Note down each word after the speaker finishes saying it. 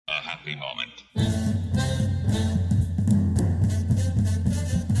Groupie moment.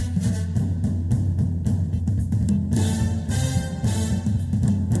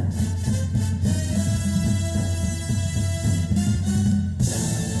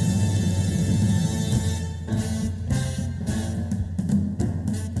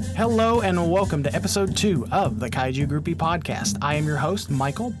 Hello and welcome to episode 2 of the Kaiju Groupie podcast. I am your host,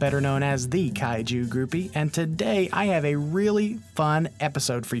 Michael, better known as the Kaiju Groupie, and today I have a really fun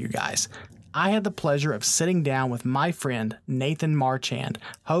episode for you guys. I had the pleasure of sitting down with my friend, Nathan Marchand,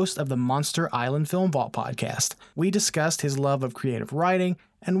 host of the Monster Island Film Vault podcast. We discussed his love of creative writing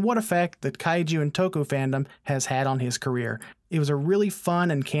and what effect the Kaiju and Toku fandom has had on his career. It was a really fun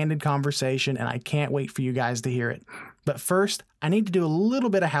and candid conversation, and I can't wait for you guys to hear it. But first, I need to do a little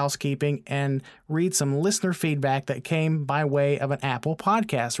bit of housekeeping and read some listener feedback that came by way of an Apple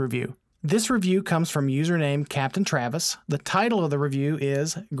Podcast review. This review comes from username Captain Travis. The title of the review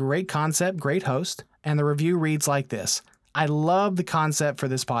is Great Concept, Great Host, and the review reads like this. I love the concept for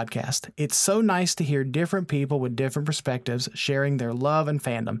this podcast. It's so nice to hear different people with different perspectives sharing their love and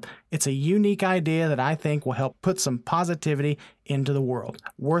fandom. It's a unique idea that I think will help put some positivity into the world.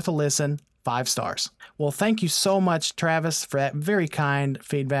 Worth a listen. 5 stars. Well, thank you so much, Travis, for that very kind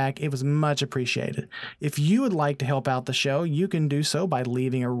feedback. It was much appreciated. If you would like to help out the show, you can do so by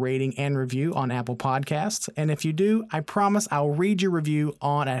leaving a rating and review on Apple Podcasts. And if you do, I promise I'll read your review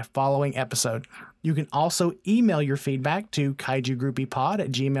on a following episode. You can also email your feedback to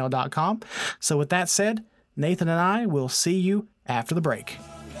kaijugroupiepod@gmail.com. So with that said, Nathan and I will see you after the break.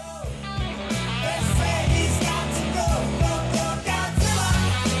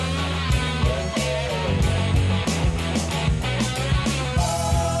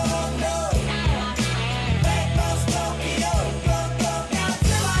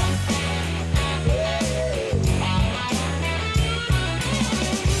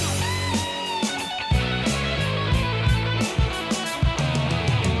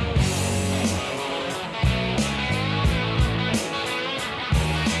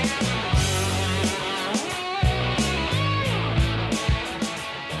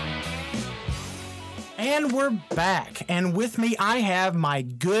 And we're back. And with me, I have my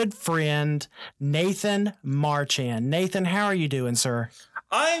good friend, Nathan Marchand. Nathan, how are you doing, sir?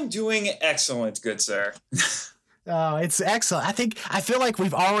 I'm doing excellent, good sir. Oh, it's excellent. I feel like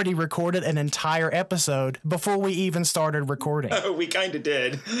we've already recorded an entire episode before we even started recording. We kind of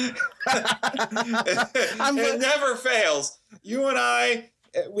did. It never fails. You and I,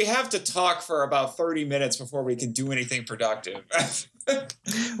 we have to talk for about 30 minutes before we can do anything productive.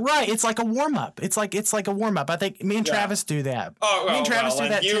 Right, it's like a warm up. It's like a warm up. I think me and Travis do that. Oh, well, me and Travis do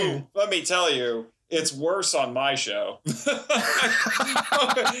that too. Let me tell you, it's worse on my show. It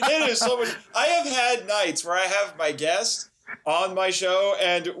is so much. I have had nights where I have my guest on my show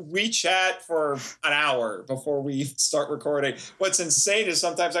and we chat for an hour before we start recording. What's insane is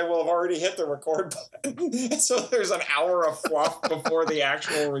sometimes I will have already hit the record button. And so there's an hour of fluff before the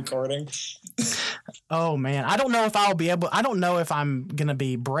actual recording. Oh man, I don't know if I'm going to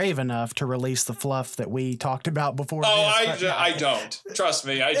be brave enough to release the fluff that we talked about before. I don't. Trust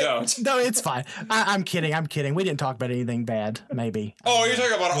me, I don't. No, it's fine. I'm kidding. We didn't talk about anything bad, maybe. Oh, you're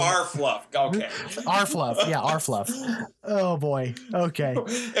talking about our fluff. Okay. Our fluff. Yeah, our fluff. Oh boy. Okay.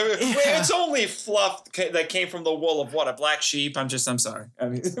 It's only fluff that came from the wool of what? A black sheep? I'm sorry. I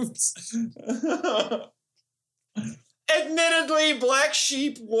mean, admittedly, black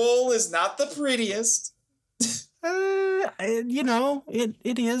sheep wool is not the prettiest.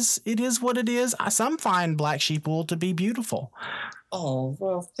 It is what it is. Some find black sheep wool to be beautiful. Oh,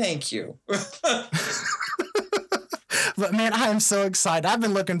 well, thank you. But man, I am so excited. I've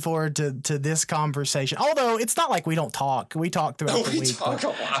been looking forward to this conversation. Although it's not like we don't talk. We talk throughout the week. We talk a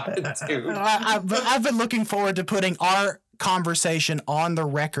lot, dude. I've been looking forward to putting our conversation on the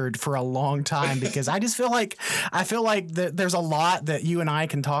record for a long time because I feel like there's a lot that you and I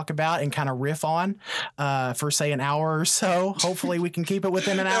can talk about and kind of riff on for say an hour or so. Hopefully we can keep it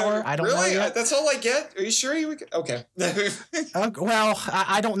within an hour. I don't know yet. That's all I get? Are you sure you can? Okay. Well,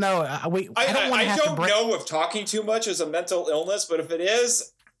 I don't know. I don't know if talking too much is a mental illness, but if it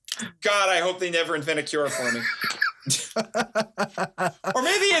is, God, I hope they never invent a cure for me. Or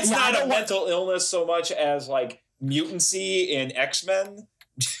maybe it's not a mental illness so much as like mutancy in X-Men.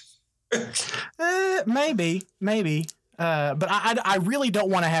 Maybe. But I really don't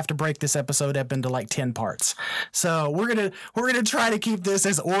want to have to break this episode up into like 10 parts. So we're gonna try to keep this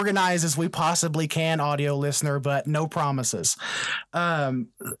as organized as we possibly can, audio listener, but no promises.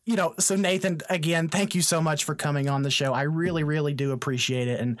 So Nathan, again, thank you so much for coming on the show. I really, really do appreciate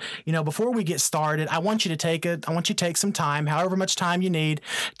it. And before we get started, I want you to take some time, however much time you need.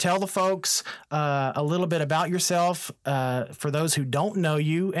 Tell the folks a little bit about yourself for those who don't know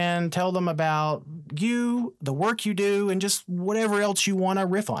you, and tell them about you, the work you do, and just whatever else you want to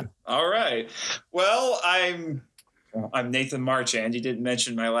riff on. All right. Well, I'm Nathan Marchand. You didn't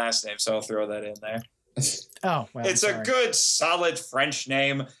mention my last name, so I'll throw that in there. Oh, well, it's a good, solid French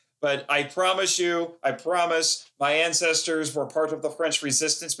name, but I promise, my ancestors were part of the French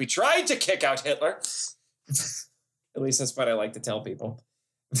resistance. We tried to kick out Hitler. At least that's what I like to tell people.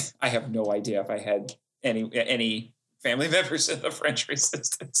 I have no idea if I had any family members in the French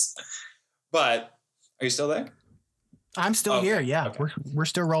resistance. But are you still there? I'm still here. Yeah, okay. We're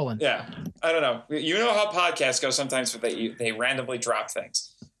still rolling. Yeah, I don't know. You know how podcasts go. Sometimes they randomly drop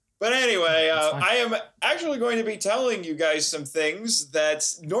things. But anyway, I am actually going to be telling you guys some things that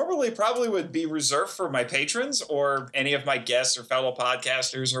normally probably would be reserved for my patrons or any of my guests or fellow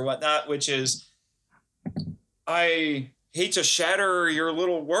podcasters or whatnot, which is, I hate to shatter your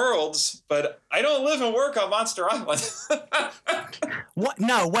little worlds, but I don't live and work on Monster Island. What?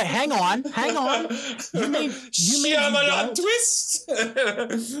 No, wait, hang on. You mean twist?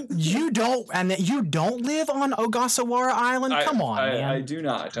 You don't live on Ogasawara Island? Come on, man. I do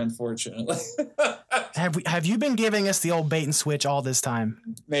not, unfortunately. Have you been giving us the old bait and switch all this time?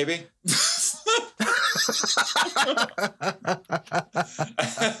 Maybe.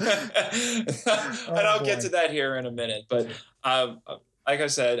 And I'll get to that here in a minute, but like I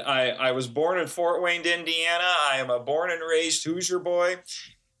said, I was born in Fort Wayne, Indiana. I am a born and raised Hoosier boy,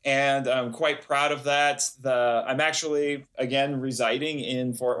 and I'm quite proud of that. I'm actually, again, residing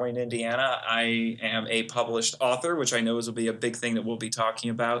in Fort Wayne, Indiana. I am a published author, which I know will be a big thing that we'll be talking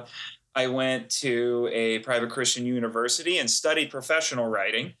about. I went to a private Christian university and studied professional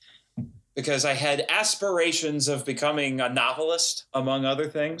writing because I had aspirations of becoming a novelist, among other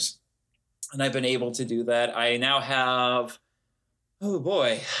things. And I've been able to do that. I now have,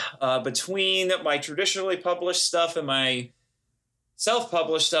 between my traditionally published stuff and my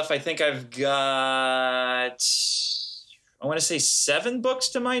self-published stuff, I think I've got, I want to say 7 books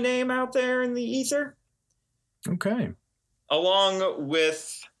to my name out there in the ether. Okay. Along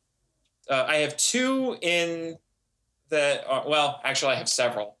with, I have 2 in that, actually I have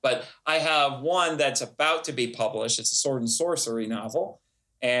several, but I have one that's about to be published. It's a sword and sorcery novel.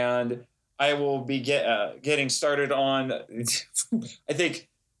 And I will be getting started on, I think,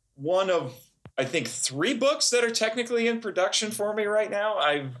 one of 3 books that are technically in production for me right now.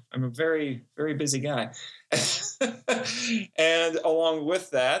 I'm a very, very busy guy. And along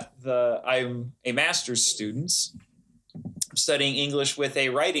with that, I'm a master's student. I'm studying English with a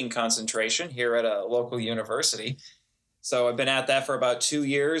writing concentration here at a local university. So I've been at that for about 2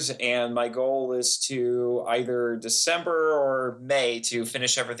 years, and my goal is to either December or May to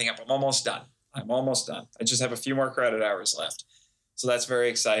finish everything up. I'm almost done. I just have a few more credit hours left. So that's very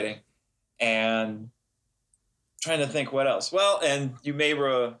exciting. And trying to think what else. Well, and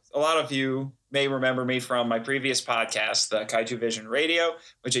a lot of you may remember me from my previous podcast, the Kaiju Vision Radio,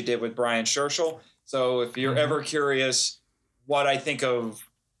 which I did with Brian Scherschel. So if you're ever curious what I think of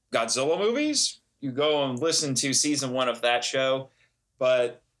Godzilla movies, you go and listen to season 1 of that show.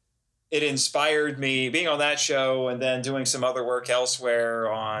 But it inspired me, being on that show and then doing some other work elsewhere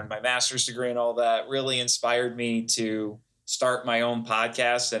on my master's degree and all that, really inspired me to start my own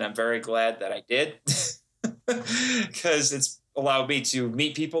podcast. And I'm very glad that I did because it's allowed me to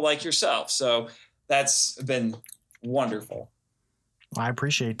meet people like yourself. So that's been wonderful. I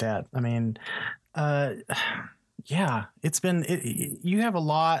appreciate that. I mean, yeah, it's been. You have a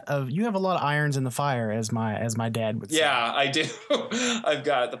lot of irons in the fire, as my dad would say. Yeah, I do. I've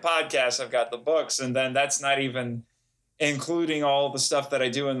got the podcast, I've got the books, and then that's not even including all the stuff that I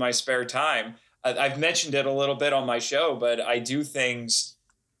do in my spare time. I've mentioned it a little bit on my show, but I do things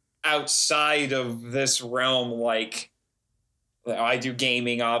outside of this realm, like I do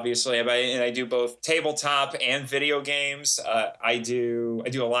gaming, obviously, and I do both tabletop and video games. I do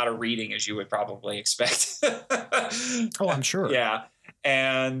a lot of reading, as you would probably expect. Oh, I'm sure. Yeah,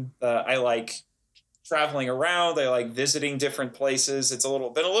 and I like traveling around. I like visiting different places. It's been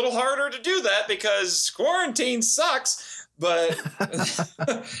a little harder to do that because quarantine sucks. But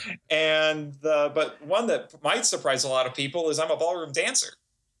but one that might surprise a lot of people is I'm a ballroom dancer.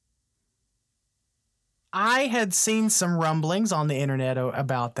 I had seen some rumblings on the internet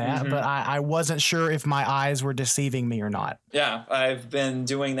about that, but I wasn't sure if my eyes were deceiving me or not. Yeah, I've been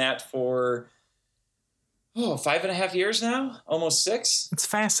doing that for 5.5 years now, almost 6. It's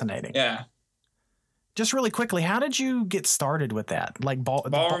fascinating. Yeah. Just really quickly, how did you get started with that? Like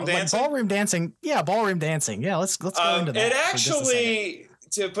ballroom dancing? Like ballroom dancing. Yeah, ballroom dancing. Yeah, let's go into that. It actually,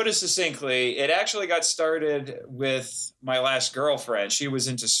 to put it succinctly, it actually got started with my last girlfriend. She was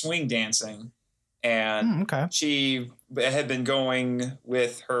into swing dancing, and she had been going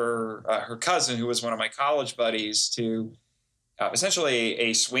with her cousin, who was one of my college buddies, to essentially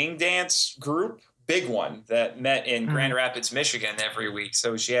a swing dance group. Big one that met in Grand Rapids, Michigan every week.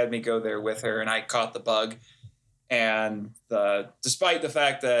 So she had me go there with her, and I caught the bug. And despite the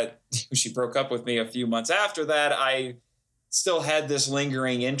fact that she broke up with me a few months after that, I still had this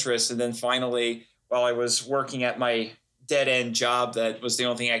lingering interest. And then finally, while I was working at my dead-end job that was the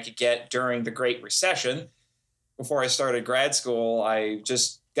only thing I could get during the Great Recession, before I started grad school, I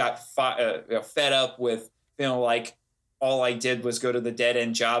just got fed up with feeling like all I did was go to the dead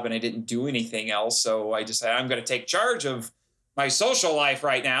end job and I didn't do anything else. So I just said, I'm going to take charge of my social life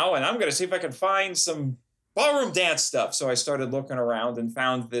right now. And I'm going to see if I can find some ballroom dance stuff. So I started looking around and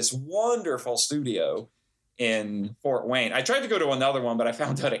found this wonderful studio in Fort Wayne. I tried to go to another one, but I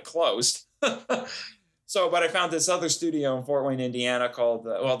found out it closed. But I found this other studio in Fort Wayne, Indiana called,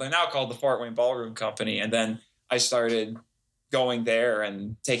 they're now called the Fort Wayne Ballroom Company. And then I started going there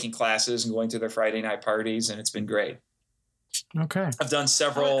and taking classes and going to their Friday night parties. And it's been great. Okay. I've done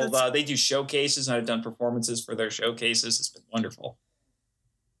several, they do showcases, and I've done performances for their showcases. It's been wonderful.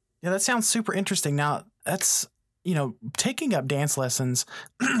 Yeah, that sounds super interesting. Now, that's, taking up dance lessons,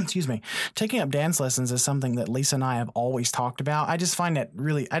 taking up dance lessons is something that Lisa and I have always talked about. I just thought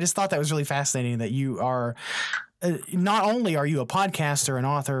that was really fascinating that you are, not only are you a podcaster, an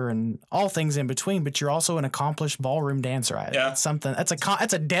author, and all things in between, but you're also an accomplished ballroom dancer. Yeah.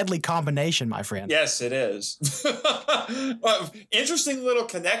 That's a deadly combination, my friend. Yes, it is. Interesting little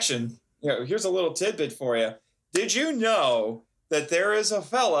connection. Here's a little tidbit for you. Did you know that there is a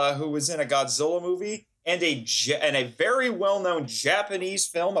fella who was in a Godzilla movie and a very well-known Japanese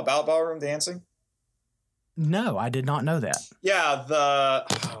film about ballroom dancing? No, I did not know that. Yeah,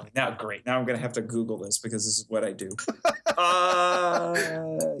 now great. Now I'm going to have to Google this because this is what I do.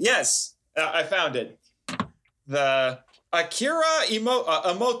 Yes, I found it. The Akira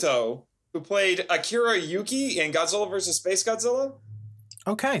Emoto, who played Akira Yuki in Godzilla vs. Space Godzilla.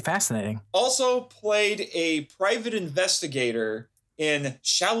 Okay, fascinating. Also played a private investigator in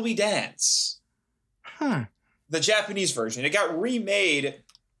Shall We Dance? The Japanese version. It got remade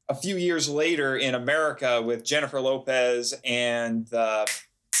a few years later in America with Jennifer Lopez and trying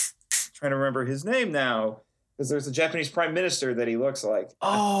to remember his name now, because there's a Japanese prime minister that he looks like.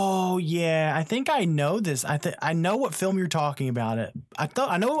 Oh yeah, I think I know this. I know what film you're talking about.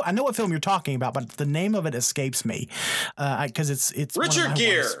 I know what film you're talking about, but the name of it escapes me because it's Richard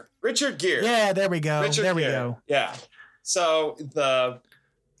Gere. Richard Gere. Yeah, there we go. We go. Yeah. So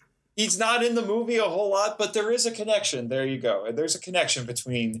he's not in the movie a whole lot, but there is a connection. There you go. There's a connection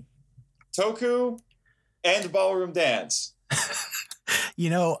between Toku and ballroom dance.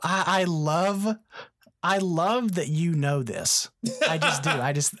 I love that you know this. I just do.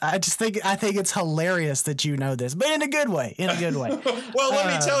 I think it's hilarious that you know this, but in a good way. Well, let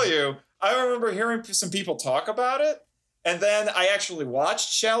me tell you, I remember hearing some people talk about it, and then I actually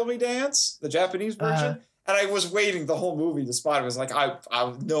watched Shall We Dance, the Japanese version. And I was waiting the whole movie to spot. It was like, I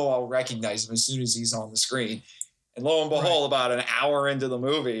know I'll recognize him as soon as he's on the screen. And lo and behold, about an hour into the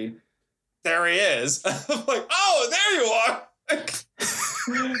movie, there he is. I'm like, oh, there you are.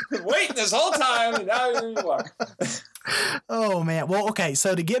 Waiting this whole time, and now here you are. Oh, man. Well, okay.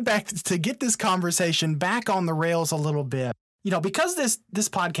 So to get this conversation back on the rails a little bit, because this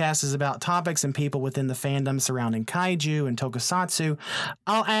podcast is about topics and people within the fandom surrounding kaiju and tokusatsu,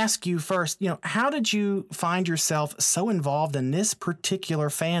 I'll ask you first, how did you find yourself so involved in this particular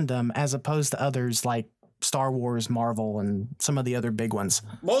fandom as opposed to others like Star Wars, Marvel, and some of the other big ones?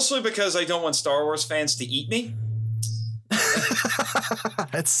 Mostly because I don't want Star Wars fans to eat me.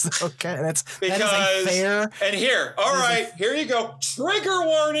 That's okay. That is fair. And here you go. Trigger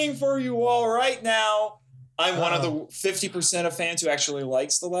warning for you all right now. I'm one of the 50% of fans who actually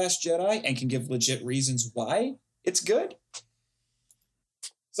likes The Last Jedi and can give legit reasons why it's good.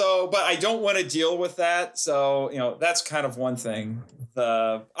 So, but I don't want to deal with that. So, that's kind of one thing.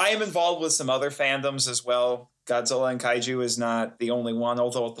 I am involved with some other fandoms as well. Godzilla and Kaiju is not the only one,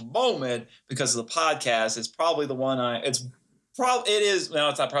 although at the moment, because of the podcast, it's probably the one it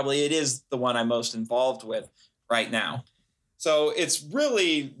is the one I'm most involved with right now. So it's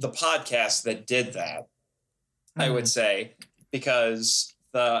really the podcast that did that. I would say, because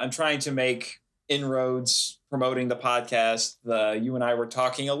I'm trying to make inroads promoting the podcast. You and I were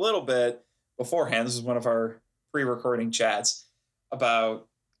talking a little bit beforehand. This is one of our pre-recording chats about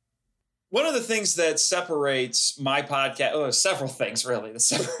one of the things that separates my podcast. Several things really that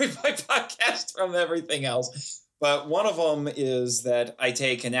separate my podcast from everything else. But one of them is that I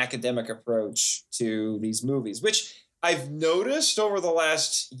take an academic approach to these movies, which I've noticed over the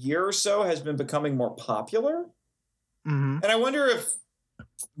last year or so has been becoming more popular. Mm-hmm. And I wonder if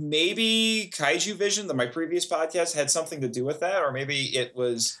maybe Kaiju Vision, my previous podcast, had something to do with that, or maybe it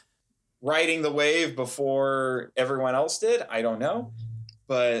was riding the wave before everyone else did. I don't know,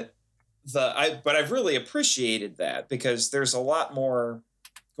 but I've really appreciated that because there's a lot more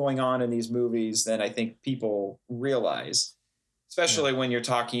going on in these movies than I think people realize, especially when you're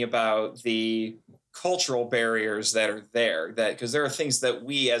talking about the cultural barriers that are there, that because there are things that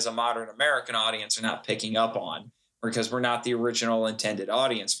we as a modern American audience are not picking up on because we're not the original intended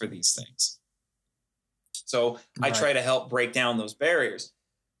audience for these things. So I try to help break down those barriers.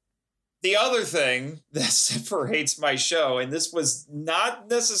 The other thing that separates my show, and this was not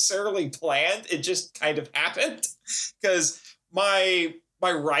necessarily planned, it just kind of happened, because my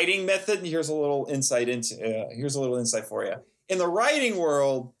writing method, and here's a little insight for you. In the writing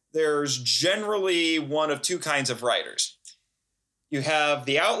world, there's generally one of two kinds of writers. You have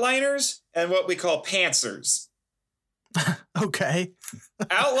the outliners and what we call pantsers. Okay.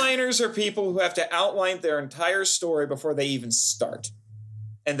 Outliners are people who have to outline their entire story before they even start.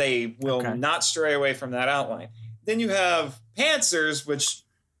 And they will not stray away from that outline. Then you have pantsers, which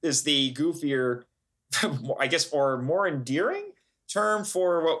is the goofier, I guess, or more endearing term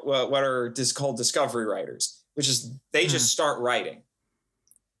for what are called discovery writers, which is they just start writing.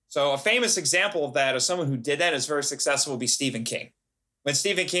 So a famous example of that, of someone who did that, is very successful, would be Stephen King. When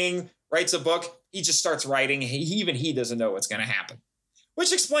Stephen King writes a book, he just starts writing. Even he doesn't know what's going to happen,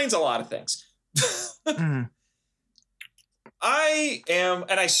 which explains a lot of things.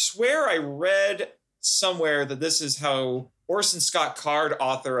 And I swear I read somewhere that this is how Orson Scott Card,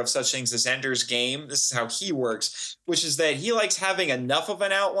 author of such things as Ender's Game, this is how he works, which is that he likes having enough of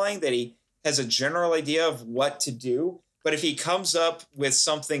an outline that he has a general idea of what to do. But if he comes up with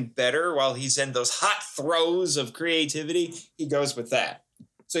something better while he's in those hot throes of creativity, he goes with that.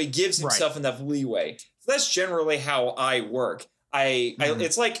 So he gives himself enough leeway. So that's generally how I work.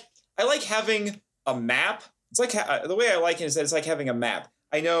 It's like I like having a map. It's like the way I like it is that it's like having a map.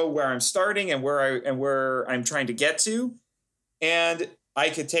 I know where I'm starting and where I'm trying to get to, and I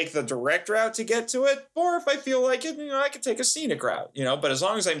could take the direct route to get to it, or if I feel like it, I could take a scenic route. But as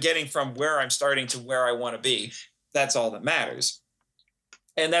long as I'm getting from where I'm starting to where I want to be, that's all that matters.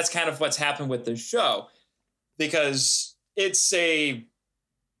 And that's kind of what's happened with this show, because it's a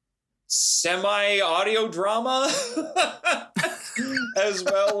semi-audio drama as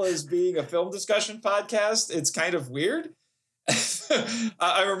well as being a film discussion podcast. It's kind of weird.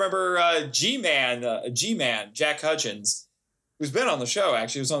 I remember G-Man, Jack Hutchins, who's been on the show,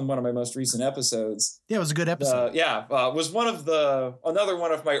 actually. He was on one of my most recent episodes. Yeah, it was a good episode. Was another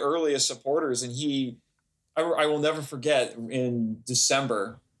one of my earliest supporters, and I will never forget, in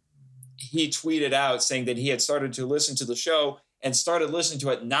December, he tweeted out saying that he had started to listen to the show and started listening to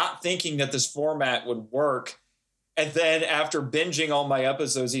it not thinking that this format would work. And then after binging all my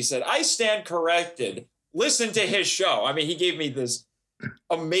episodes, he said, "I stand corrected. Listen to his show." I mean, he gave me this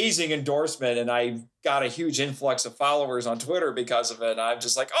amazing endorsement, and I got a huge influx of followers on Twitter because of it. And I'm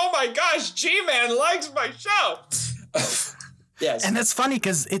just like, oh my gosh, G-Man likes my show. Yes. And that's funny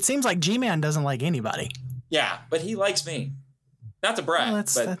because it seems like G-Man doesn't like anybody. Yeah, but he likes me. Not to brag,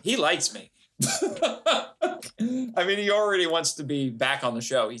 he likes me. I mean, he already wants to be back on the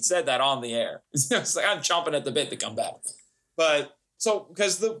show. He said that on the air. It's like, I'm chomping at the bit to come back. But so,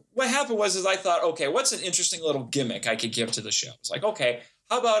 because what happened was I thought, okay, what's an interesting little gimmick I could give to the show? It's like, okay,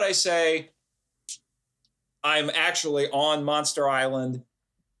 how about I say I'm actually on Monster Island,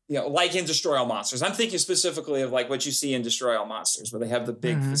 like in Destroy All Monsters. I'm thinking specifically of like what you see in Destroy All Monsters, where they have the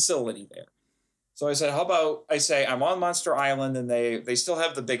big facility there. So I said, how about I say I'm on Monster Island, and they still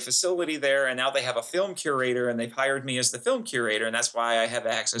have the big facility there, and now they have a film curator, and they've hired me as the film curator, and that's why I have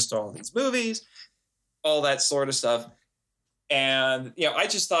access to all these movies, all that sort of stuff. And, I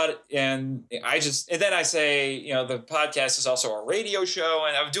just thought, and then I say, the podcast is also a radio show,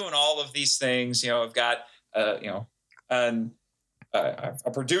 and I'm doing all of these things. I've got, a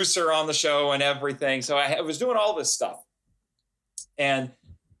producer on the show and everything. So I was doing all this stuff. And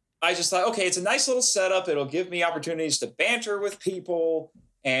I just thought, okay, it's a nice little setup. It'll give me opportunities to banter with people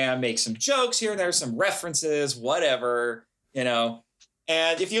and make some jokes here and there, some references, whatever,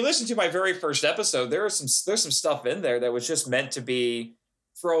 And if you listen to my very first episode, there's some stuff in there that was just meant to be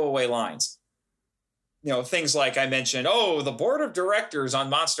throwaway lines. Things like I mentioned, the board of directors on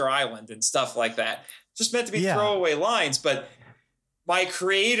Monster Island and stuff like that. Just meant to be throwaway lines, but my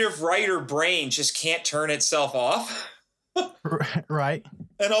creative writer brain just can't turn itself off. Right.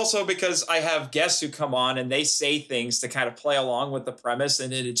 And also because I have guests who come on and they say things to kind of play along with the premise,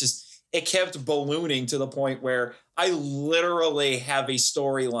 and it kept ballooning to the point where I literally have a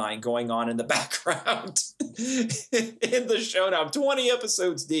storyline going on in the background in the show now. I'm 20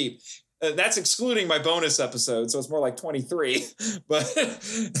 episodes deep. That's excluding my bonus episode, so it's more like 23. But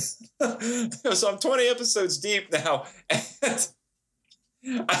so I'm 20 episodes deep now.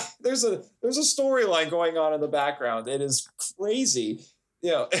 And there's a storyline going on in the background. It is crazy,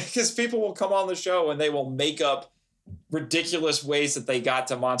 because people will come on the show and they will make up ridiculous ways that they got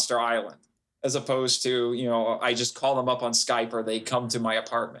to Monster Island, as opposed to, I just call them up on Skype or they come to my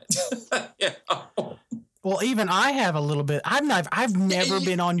apartment. Well, even I have a little bit. I've never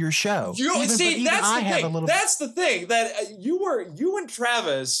been on your show. That's the thing that you and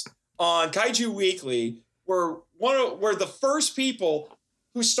Travis on Kaiju Weekly were the first people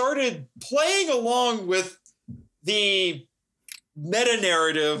who started playing along with the meta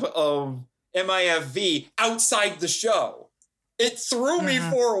narrative of MIFV outside the show. It threw me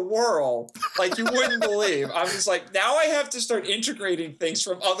for a whirl like you wouldn't believe. I'm just like, now I have to start integrating things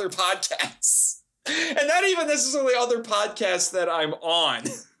from other podcasts. And not even necessarily other podcasts that I'm on.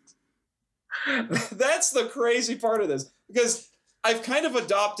 That's the crazy part of this, because I've kind of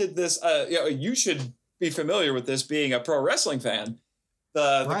adopted this. You should be familiar with this, being a pro wrestling fan.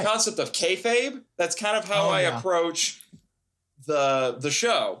 The concept of kayfabe. That's kind of how I approach the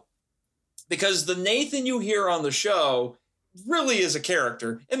show, because the Nathan you hear on the show really is a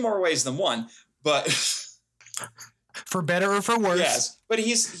character in more ways than one, but. For better or for worse. Yes, but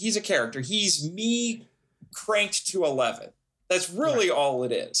he's a character. He's me cranked to 11. That's really all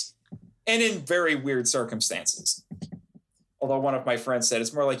it is. And in very weird circumstances. Although one of my friends said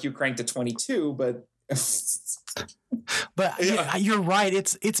it's more like you cranked to 22, but... But you're right.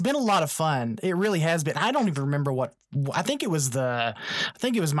 It's been a lot of fun. It really has been. I don't even remember what. I think it was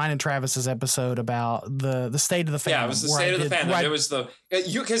mine and Travis's episode about the state of the fandom. Yeah, it was the state of the fandom. Right. It was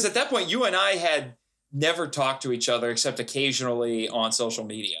because at that point you and I had never talked to each other except occasionally on social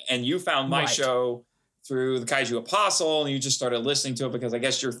media, and you found my show through the Kaiju Apostle, and you just started listening to it because I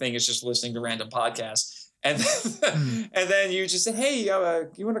guess your thing is just listening to random podcasts, and and then you just said, "Hey,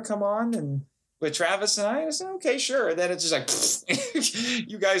 you want to come on and." With Travis and I said, okay, sure. And then it's just like,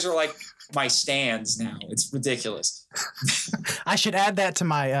 you guys are like my stands now. It's ridiculous. I should add that to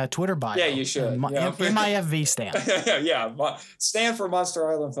my Twitter bio. Yeah, you should. MIFV stand. Yeah, stand for Monster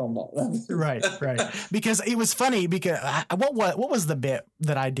Island Film Ball. Right. Because it was funny because what was the bit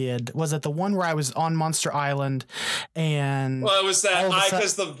that I did? Was it the one where I was on Monster Island and... Well, it was that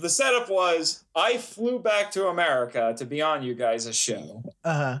because the setup was I flew back to America to be on you guys' show.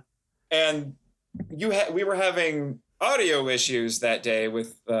 Uh-huh. And... we were having audio issues that day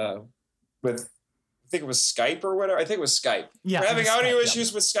with I think it was Skype or whatever. I think it was Skype. Yeah, we're having audio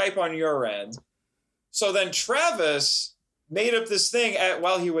issues with Skype on your end. So then Travis made up this thing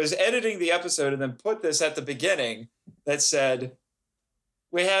while he was editing the episode and then put this at the beginning that said,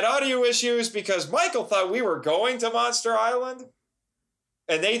 we had audio issues because Michael thought we were going to Monster Island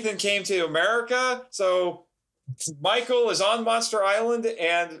and Nathan came to America. So Michael is on Monster Island,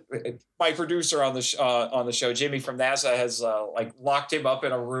 and my producer on the show, Jimmy from NASA, has locked him up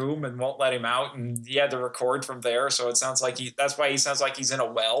in a room and won't let him out, and he had to record from there. So it sounds like that's why he sounds like he's in a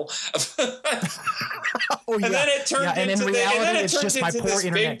well. And then it turned into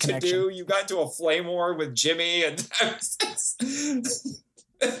this big to-do. You got into a flame war with Jimmy, and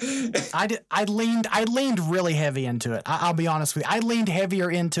I leaned really heavy into it. I'll be honest with you. I leaned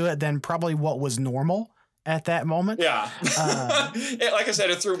heavier into it than probably what was normal at that moment. Yeah. Like I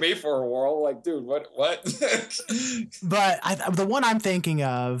said, it threw me for a whirl. Like, dude, what? But the one I'm thinking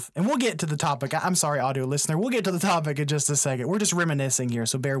of, and we'll get to the topic. I'm sorry, audio listener. We'll get to the topic in just a second. We're just reminiscing here,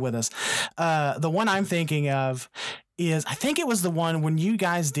 so bear with us. The one I'm thinking of is, I think it was the one when you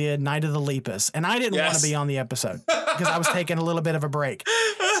guys did Night of the Lepus, and I didn't want to be on the episode because I was taking a little bit of a break.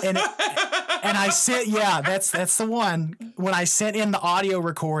 And I sent, that's the one when I sent in the audio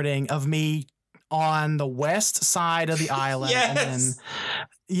recording of me on the west side of the island. Yes. And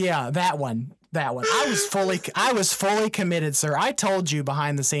then, that one. That one. I was fully committed, sir. I told you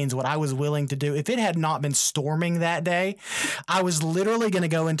behind the scenes what I was willing to do. If it had not been storming that day, I was literally going to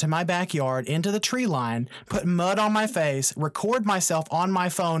go into my backyard, into the tree line, put mud on my face, record myself on my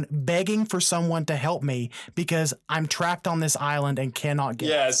phone, begging for someone to help me because I'm trapped on this island and cannot get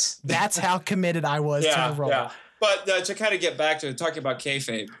Yes. out. That's how committed I was to the role. Yeah. But to kind of get back to talking about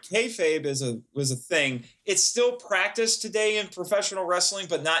kayfabe was a thing. It's still practiced today in professional wrestling,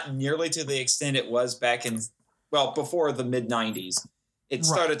 but not nearly to the extent it was back in, before the mid-90s. It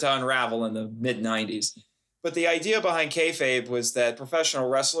started to unravel in the mid-90s. But the idea behind kayfabe was that professional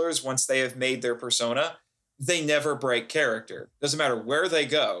wrestlers, once they have made their persona, they never break character. Doesn't matter where they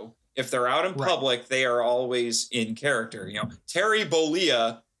go. If they're out in public, they are always in character. You know, Terry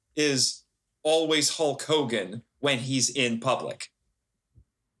Bollea is always Hulk Hogan when he's in public.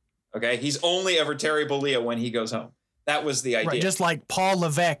 Okay? He's only ever Terry Bollea when he goes home. That was the idea. Right, just like Paul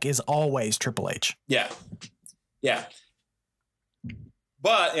Levesque is always Triple H. Yeah.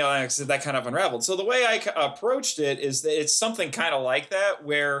 But, like I said, that kind of unraveled. So the way I approached it is that it's something kind of like that,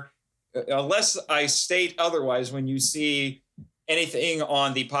 where unless I state otherwise, when you see anything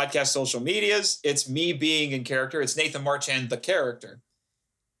on the podcast social medias, it's me being in character. It's Nathan Marchand, the character.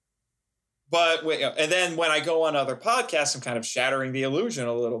 But and then when I go on other podcasts, I'm kind of shattering the illusion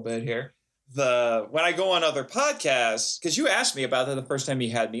a little bit here. When I go on other podcasts, because you asked me about that the first time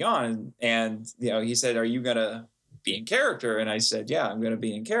you had me on, and he said, "Are you gonna be in character?" And I said, "Yeah, I'm gonna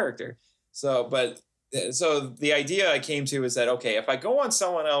be in character." So the idea I came to is that, okay, if I go on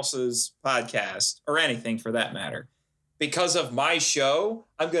someone else's podcast or anything for that matter, because of my show,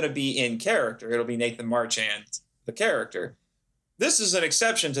 I'm gonna be in character. It'll be Nathan Marchand, the character. This is an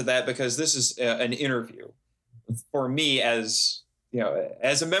exception to that because this is an interview for me as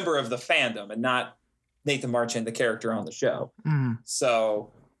a member of the fandom and not Nathan Marchand, the character on the show. Mm.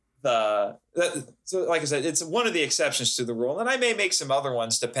 So like I said, it's one of the exceptions to the rule, and I may make some other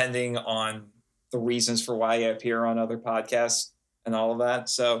ones depending on the reasons for why I appear on other podcasts and all of that.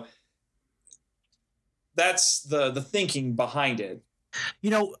 So that's the thinking behind it.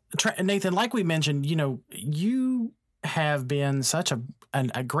 Nathan, like we mentioned, you have been such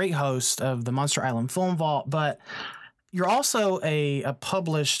a great host of the Monster Island Film Vault, but you're also a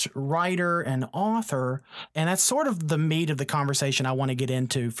published writer and author, and that's sort of the meat of the conversation I want to get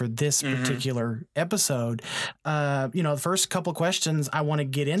into for this particular episode. The first couple of questions I want to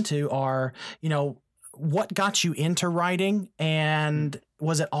get into are, what got you into writing, and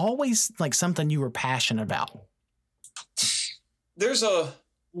was it always like something you were passionate about? There's a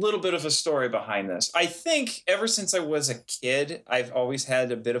little bit of a story behind this. I think ever since I was a kid, I've always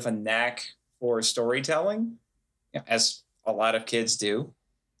had a bit of a knack for storytelling, as a lot of kids do.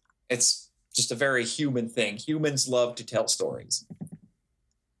 It's just a very human thing. Humans love to tell stories.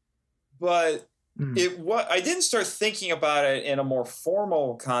 But I didn't start thinking about it in a more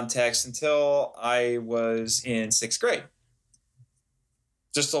formal context until I was in 6th grade.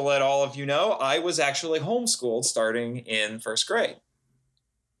 Just to let all of you know, I was actually homeschooled starting in 1st grade.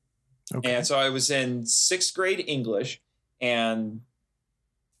 Okay. And so I was in 6th grade English, and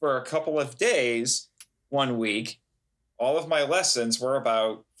for a couple of days, one week, all of my lessons were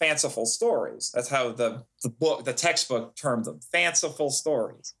about fanciful stories. That's how the textbook termed them, fanciful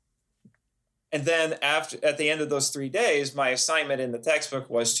stories. And then at the end of those 3 days, my assignment in the textbook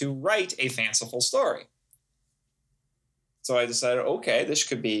was to write a fanciful story. So I decided, okay, this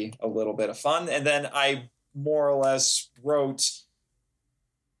could be a little bit of fun. And then I more or less wrote,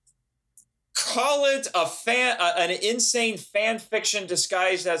 call it an insane fan fiction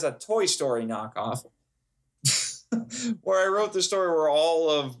disguised as a Toy Story knockoff, where I wrote the story where all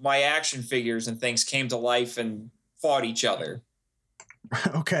of my action figures and things came to life and fought each other.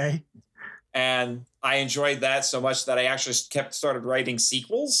 Okay. And I enjoyed that so much that I actually started writing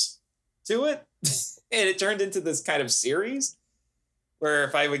sequels to it. And it turned into this kind of series where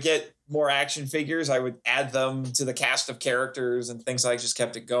if I would get more action figures, I would add them to the cast of characters and things like just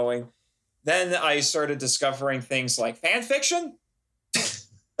kept it going. Then I started discovering things like fan fiction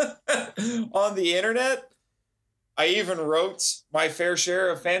on the internet. I even wrote my fair share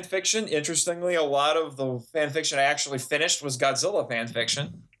of fan fiction. Interestingly, a lot of the fan fiction I actually finished was Godzilla fan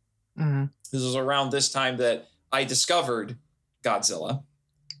fiction. Mm-hmm. This was around this time that I discovered Godzilla.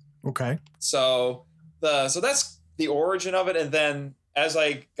 Okay. So that's the origin of it. And then as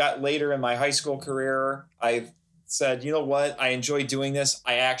I got later in my high school career, I said, you know what? I enjoy doing this.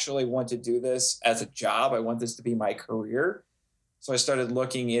 I actually want to do this as a job. I want this to be my career. So I started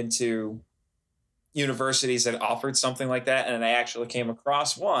looking into universities that offered something like that. And I actually came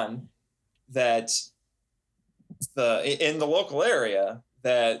across one that in the local area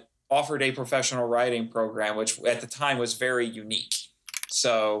that offered a professional writing program, which at the time was very unique.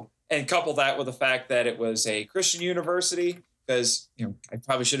 So, and couple that with the fact that it was a Christian university, because I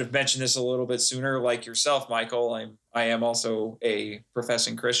probably should have mentioned this a little bit sooner. Like yourself, Michael, I am also a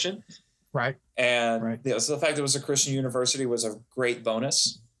professing Christian, right? And right. So the fact that it was a Christian university was a great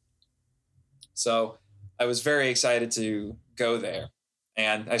bonus. So I was very excited to go there,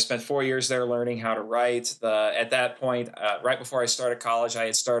 and I spent 4 years there learning how to write. At that point, right before I started college, I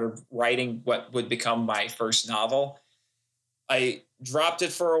had started writing what would become my first novel. I dropped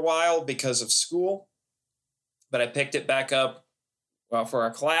it for a while because of school, but I picked it back up for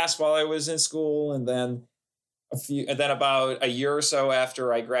a class while I was in school, and then about a year or so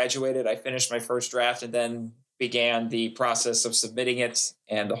after I graduated, I finished my first draft and then began the process of submitting it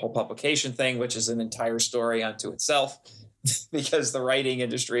and the whole publication thing, which is an entire story unto itself, because the writing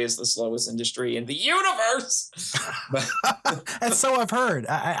industry is the slowest industry in the universe. And so I've heard.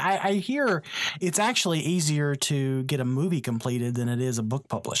 I hear it's actually easier to get a movie completed than it is a book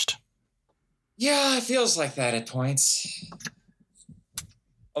published. Yeah, it feels like that at points.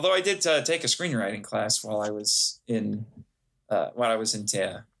 Although I did take a screenwriting class while I was in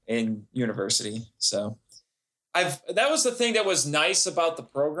university. So that was the thing that was nice about the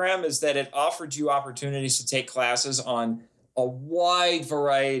program, is that it offered you opportunities to take classes on a wide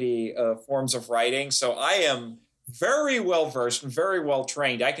variety of forms of writing. So I am very well versed and very well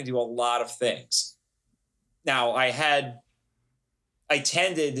trained. I can do a lot of things. Now, I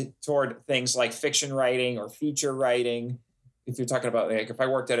tended toward things like fiction writing or feature writing. If you're talking about, like, if I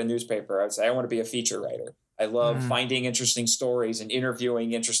worked at a newspaper, I'd say I want to be a feature writer. I love finding interesting stories and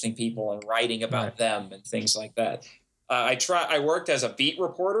interviewing interesting people and writing about them and things like that. I worked as a beat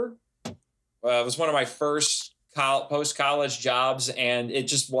reporter. It was one of my first post-college jobs, and it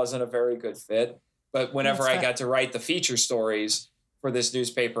just wasn't a very good fit. But whenever I got to write the feature stories for this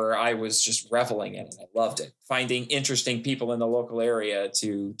newspaper, I was just reveling in it. I loved it. Finding interesting people in the local area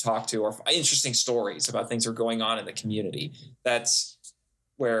to talk to, or interesting stories about things that are going on in the community. That's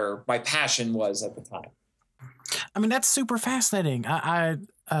where my passion was at the time. I mean, that's super fascinating. I've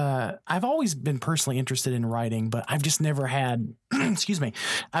always been personally interested in writing, but I've just never had,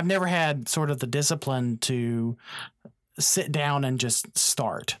 I've never had sort of the discipline to sit down and just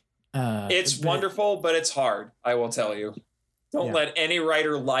start. It's wonderful, but it's hard. I will tell you. Don't let any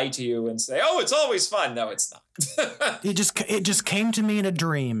writer lie to you and say, "Oh, it's always fun." No, it's not. It just came to me in a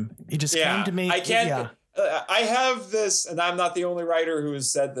dream. It just came to me. I can't. Yeah. I have this, and I'm not the only writer who has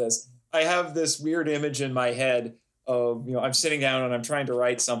said this. I have this weird image in my head of, I'm sitting down and I'm trying to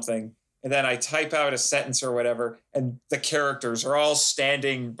write something, and then I type out a sentence or whatever, and the characters are all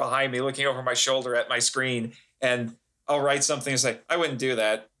standing behind me, looking over my shoulder at my screen, and I'll write something and say, "I wouldn't do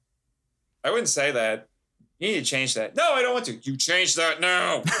that. I wouldn't say that. You need to change that." "No, I don't want to." "You change that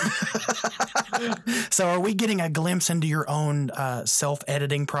now." So are we getting a glimpse into your own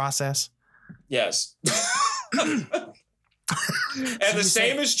self-editing process? Yes. And the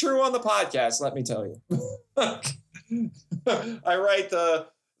same is true on the podcast, let me tell you. I write the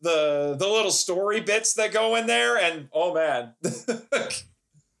little story bits that go in there, and oh man.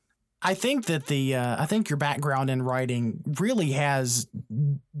 I think that I think your background in writing really has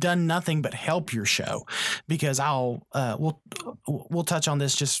done nothing but help your show, because we'll touch on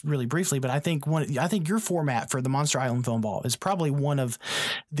this just really briefly, but I think your format for the Monster Island Film Ball is probably one of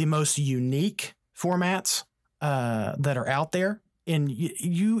the most unique formats that are out there. And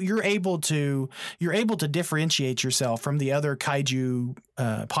you're able to differentiate yourself from the other kaiju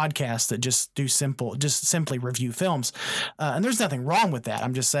podcasts that just simply review films, and there's nothing wrong with that.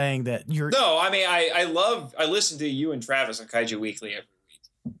 I'm just saying that No, I mean, I listen to you and Travis on Kaiju Weekly every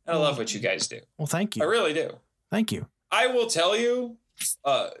week. I love what you guys do. Well, thank you. I really do. Thank you. I will tell you,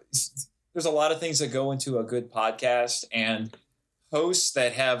 there's a lot of things that go into a good podcast, and hosts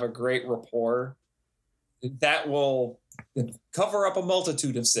that have a great rapport that will cover up a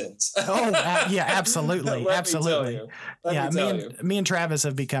multitude of sins. Yeah, absolutely. Absolutely. Me and Travis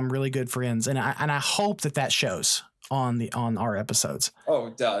have become really good friends, and I hope that shows on our episodes. Oh,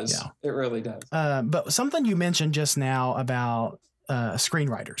 it does. Yeah. It really does. But something you mentioned just now about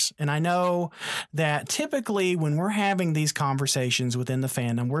screenwriters, and I know that typically when we're having these conversations within the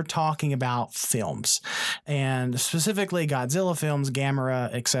fandom, we're talking about films, and specifically Godzilla films, Gamera,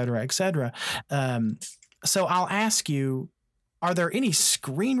 et cetera, et cetera. So I'll ask you, are there any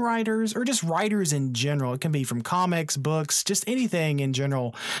screenwriters or just writers in general? It can be from comics, books, just anything in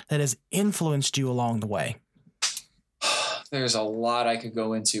general that has influenced you along the way. There's a lot I could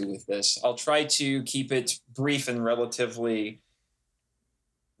go into with this. I'll try to keep it brief and relatively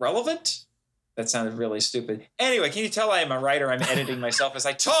relevant. That sounded really stupid. Anyway, can you tell I am a writer? I'm editing myself as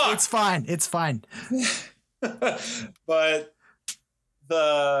I talk. It's fine. It's fine. But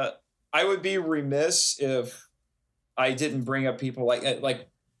I would be remiss if I didn't bring up people like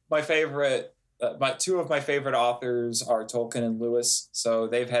my favorite. Two of my favorite authors are Tolkien and Lewis. So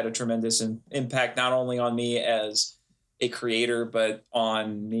they've had a tremendous impact not only on me as a creator, but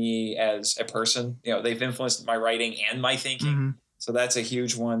on me as a person. They've influenced my writing and my thinking. Mm-hmm. So that's a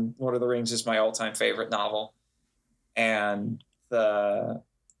huge one. Lord of the Rings is my all-time favorite novel. And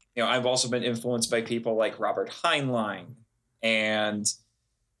I've also been influenced by people like Robert Heinlein. And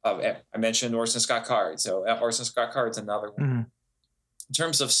I mentioned Orson Scott Card. So Orson Scott Card's another one. Mm-hmm. In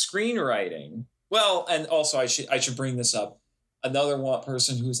terms of screenwriting, well, and also I should bring this up. Another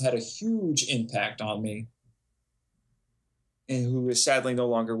person who's had a huge impact on me and who is sadly no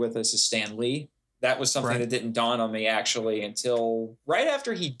longer with us is Stan Lee. That was something that didn't dawn on me actually until right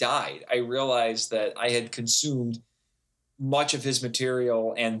after he died. I realized that I had consumed much of his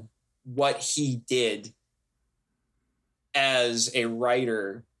material and what he did as a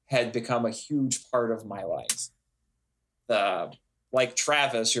writer had become a huge part of my life. Like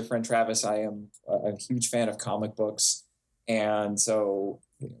Travis, your friend Travis, I am a huge fan of comic books. And so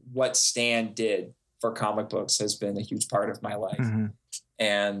what Stan did for comic books has been a huge part of my life. Mm-hmm.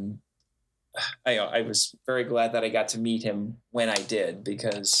 And I was very glad that I got to meet him when I did,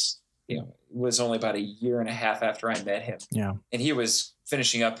 because it was only about a year and a half after I met him. Yeah. And he was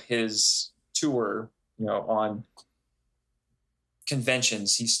finishing up his tour, on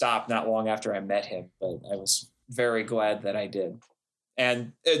conventions. He stopped not long after I met him, but I was very glad that I did.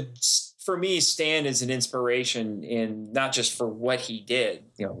 And for me, Stan is an inspiration in not just for what he did,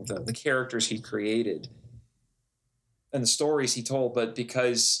 the characters he created and the stories he told, but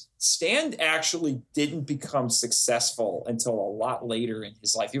because Stan actually didn't become successful until a lot later in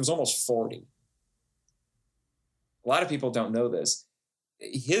his life. He was almost 40. A lot of people don't know this.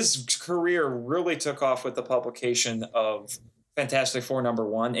 His career really took off with the publication of Fantastic Four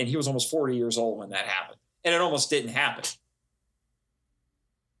 #1, and he was almost 40 years old when that happened. And it almost didn't happen.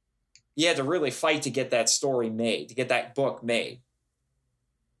 He had to really fight to get that story made, to get that book made.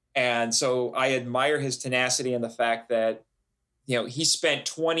 And so I admire his tenacity and the fact that, he spent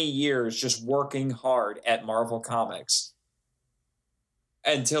 20 years just working hard at Marvel Comics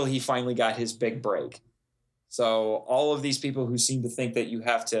until he finally got his big break. So all of these people who seem to think that you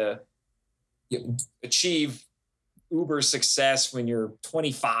have to achieve uber success when you're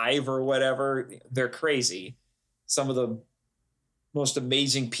 25 or whatever, they're crazy. Some of the most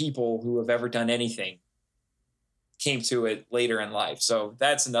amazing people who have ever done anything came to it later in life. So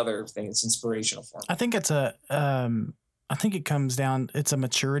that's another thing that's inspirational for me. I think I think it comes down, it's a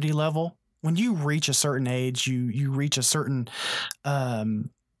maturity level. When you reach a certain age, you reach a certain,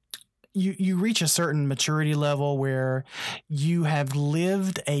 you reach a certain maturity level where you have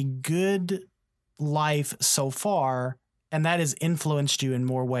lived a good life so far, and that has influenced you in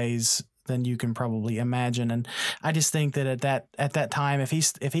more ways than you can probably imagine. And I just think that at that time, if he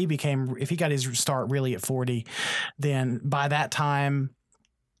got his start really at 40, then by that time,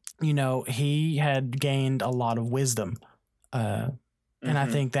 he had gained a lot of wisdom. And I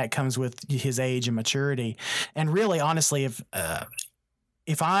think that comes with his age and maturity. And really, honestly, there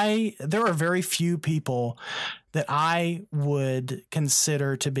are very few people that I would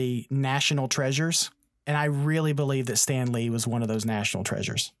consider to be national treasures. And I really believe that Stan Lee was one of those national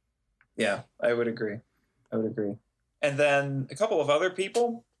treasures. Yeah, I would agree. And then a couple of other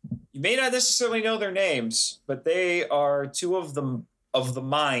people, you may not necessarily know their names, but they are two of the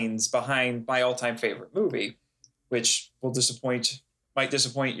minds behind my all-time favorite movie, which might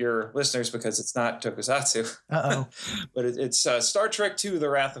disappoint your listeners because it's not Tokusatsu. Uh-oh. But it's Star Trek II, The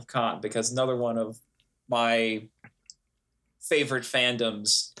Wrath of Khan, because another one of my favorite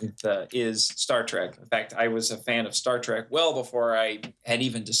fandoms is Star Trek. In fact, I was a fan of Star Trek well before I had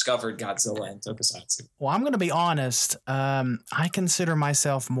even discovered Godzilla and Tokusatsu. Well, I'm going to be honest. I consider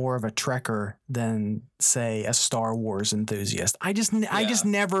myself more of a Trekker than, say, a Star Wars enthusiast. I just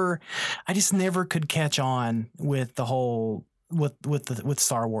never could catch on with the whole with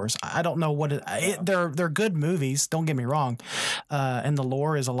Star Wars. I don't know what they're good movies. Don't get me wrong, and the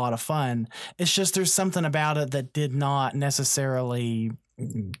lore is a lot of fun. It's just there's something about it that did not necessarily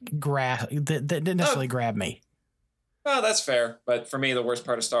grab me. Well, that's fair, but for me, the worst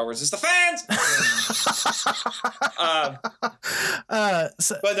part of Star Wars is the fans.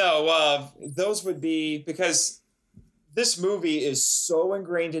 But no, those would be because this movie is so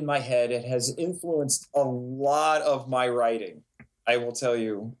ingrained in my head. It has influenced a lot of my writing. I will tell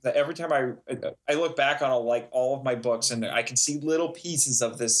you that every time I look back on all of my books and I can see little pieces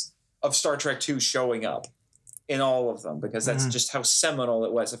of this of Star Trek II showing up in all of them, because that's just how seminal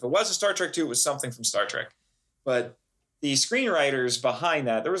it was. If it was a Star Trek II, it was something from Star Trek. But the screenwriters behind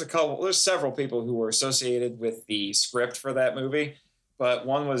that, there's several people who were associated with the script for that movie, but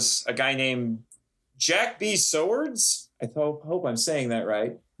one was a guy named Jack B. Swords. I hope I'm saying that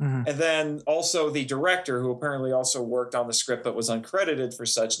right. And then also the director, who apparently also worked on the script but was uncredited for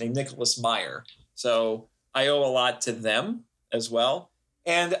such, named Nicholas Meyer. So I owe a lot to them as well.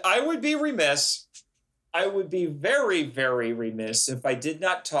 And I would be very, very remiss if I did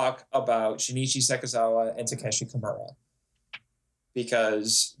not talk about Shinichi Sekizawa and Takeshi Kimura,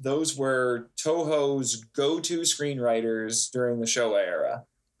 because those were Toho's go-to screenwriters during the Showa era.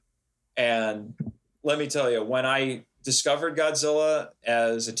 And let me tell you, when I discovered Godzilla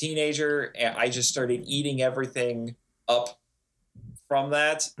as a teenager, I just started eating everything up from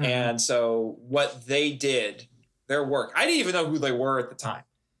that. And so what they did, their work, I didn't even know who they were at the time.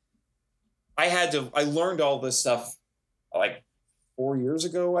 I learned all this stuff like 4 years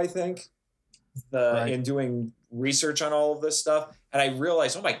ago, I think, in doing research on all of this stuff. And I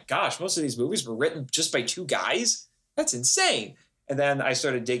realized, oh my gosh, most of these movies were written just by two guys. That's insane. And then I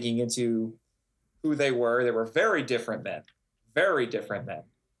started digging into who they were. They were very different men.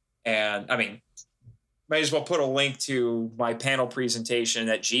 And I mean, might as well put a link to my panel presentation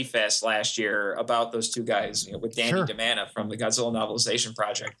at G-Fest last year about those two guys, with Danny DeManna from the Godzilla Novelization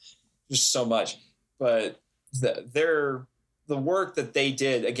Project. Just so much. But the work that they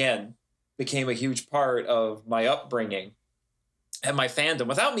did, again, became a huge part of my upbringing and my fandom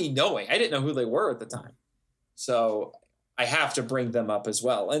without me knowing. I didn't know who they were at the time. So I have to bring them up as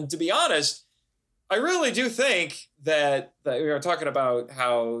well. And to be honest, I really do think that we were talking about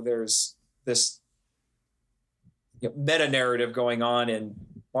how there's this meta narrative going on in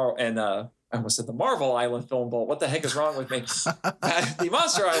I almost said the Marvel Island Film Vault. What the heck is wrong with me? The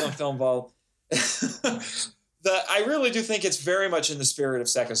Monster Island Film Vault. I really do think it's very much in the spirit of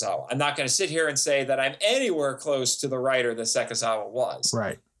Sekizawa. I'm not going to sit here and say that I'm anywhere close to the writer that Sekizawa was.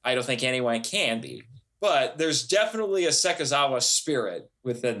 Right. I don't think anyone can be. But there's definitely a Sekizawa spirit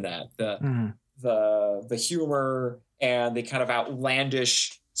within that. The humor and the kind of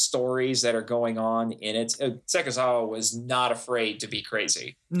outlandish stories that are going on in it. Sekizawa was not afraid to be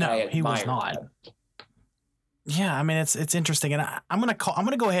crazy. No, he was not. That. Yeah, I mean it's interesting, and I'm gonna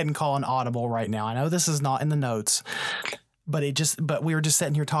go ahead and call an audible right now. I know this is not in the notes, but we were just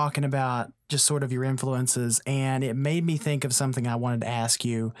sitting here talking about just sort of your influences, and it made me think of something I wanted to ask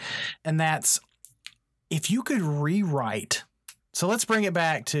you, and that's if you could rewrite. So let's bring it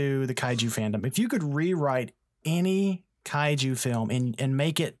back to the kaiju fandom. If you could rewrite any kaiju film and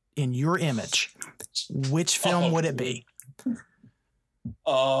make it in your image, which film would it be?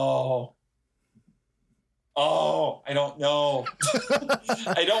 I don't know.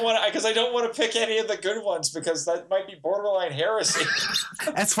 I don't want to pick any of the good ones because that might be borderline heresy.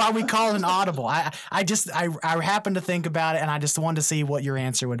 That's why we call it an audible. I happened to think about it, and I just wanted to see what your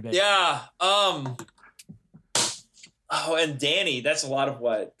answer would be. Yeah. And Danny, that's a lot of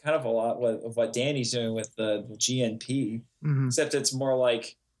what Danny's doing with the GNP, except it's more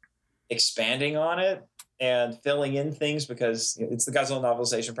like expanding on it and filling in things because it's the Godzilla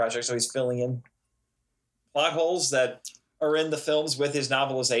Novelization Project, so he's filling in plot holes that are in the films with his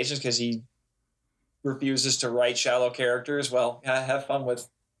novelizations because he refuses to write shallow characters. Well, have fun with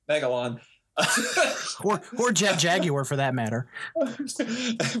Megalon. or Jet Jaguar for that matter.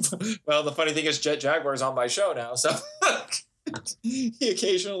 Well, the funny thing is Jet Jaguar is on my show now, so he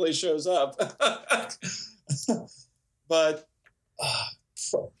occasionally shows up. But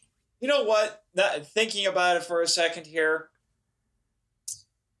you know what? Thinking about it for a second here,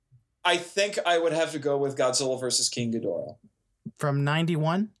 I think I would have to go with Godzilla versus King Ghidorah. From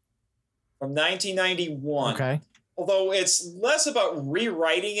 91? From 1991. Okay. Although it's less about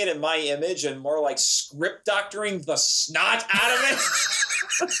rewriting it in my image and more like script doctoring the snot out of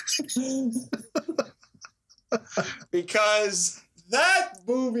it. Because that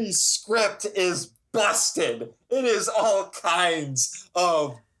movie's script is busted. It is all kinds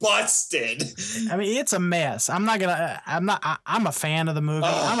of busted. I mean, it's a mess. I'm a fan of the movie.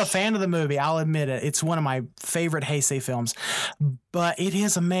 I'm a fan of the movie. I'll admit it. It's one of my favorite Heisei films, but it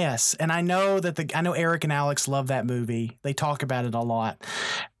is a mess. And I know Eric and Alex love that movie. They talk about it a lot.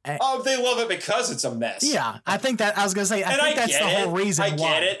 Oh, they love it because it's a mess. Yeah. I think that's the whole reason why. I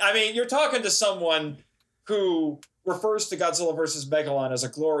get it. I mean, you're talking to someone who refers to Godzilla vs. Megalon as a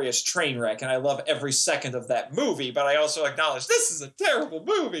glorious train wreck, and I love every second of that movie, but I also acknowledge this is a terrible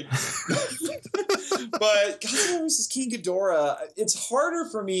movie. But Godzilla vs. King Ghidorah, it's harder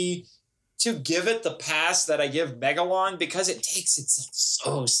for me to give it the pass that I give Megalon because it takes itself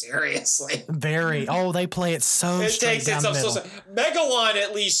so seriously. Very. Oh, they play it so straight down the middle. Megalon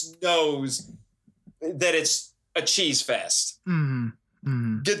at least knows that it's a cheese fest.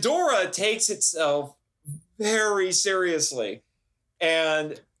 Ghidorah takes itself very seriously.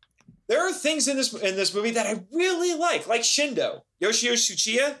 And there are things in this movie that I really like Shindo. Yoshio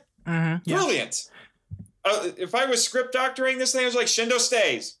Tsuchiya. Brilliant. If I was script doctoring this thing, I was like, Shindo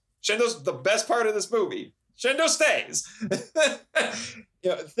stays. Shindo's the best part of this movie. Shindo stays.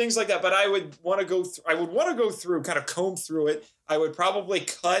 Things like that. But I would want to go through, kind of comb through it. I would probably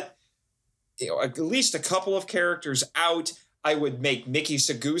cut at least a couple of characters out. I would make Miki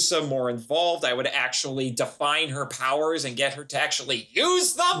Sagusa more involved. I would actually define her powers and get her to actually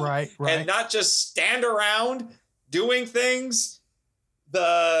use them. Right. And not just stand around doing things.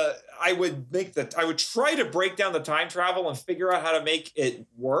 I would try to break down the time travel and figure out how to make it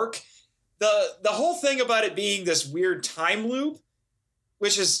work. The whole thing about it being this weird time loop,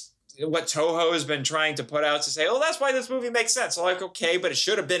 which is what Toho has been trying to put out to say, oh, that's why this movie makes sense. So like, okay, but it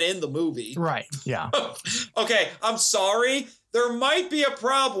should have been in the movie. Right. Yeah. Okay. I'm sorry. There might be a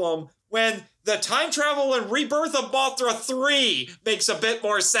problem when the time travel and Rebirth of Mothra 3 makes a bit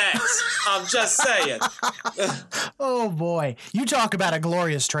more sense. I'm just saying. Oh boy. You talk about a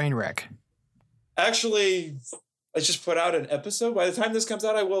glorious train wreck. Actually, I just put out an episode. By the time this comes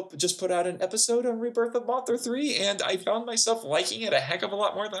out, I will just put out an episode on Rebirth of Mothra 3, and I found myself liking it a heck of a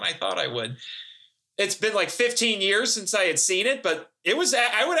lot more than I thought I would. It's been like 15 years since I had seen it, but I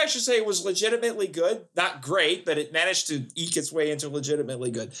would actually say it was legitimately good. Not great, but it managed to eke its way into legitimately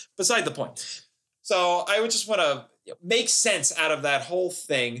good. Beside the point. So I would just want to make sense out of that whole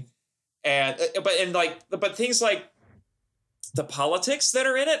thing. But things like the politics that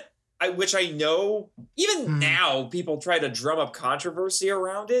are in it, which I know even now people try to drum up controversy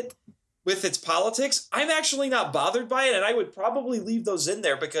around it with its politics. I'm actually not bothered by it, and I would probably leave those in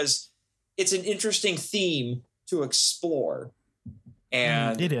there because it's an interesting theme to explore.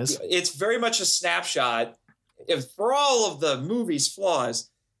 And it is. It's very much a snapshot. For all of the movie's flaws,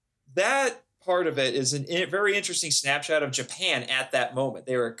 that part of it is a very interesting snapshot of Japan at that moment.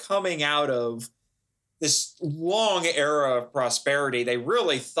 They were coming out of this long era of prosperity. They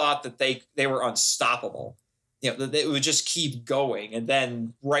really thought that they were unstoppable. That they would just keep going. And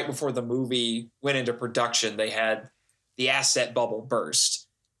then right before the movie went into production, they had the asset bubble burst.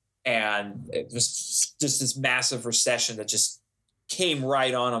 And it was just this massive recession that just came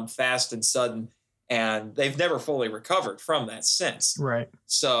right on them fast and sudden. And they've never fully recovered from that since. Right.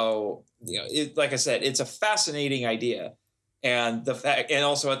 So, like I said, it's a fascinating idea. And and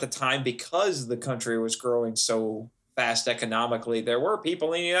also at the time, because the country was growing so fast economically, there were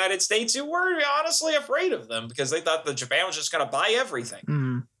people in the United States who were honestly afraid of them because they thought that Japan was just going to buy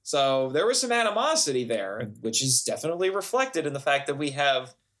everything. So there was some animosity there, which is definitely reflected in the fact that we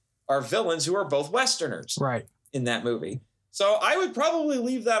have our villains who are both Westerners in that movie. So I would probably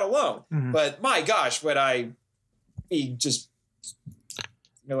leave that alone. But my gosh, would I be just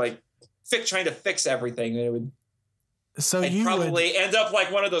trying to fix everything? It would. So I'd probably end up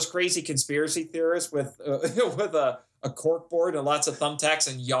like one of those crazy conspiracy theorists with a cork board and lots of thumbtacks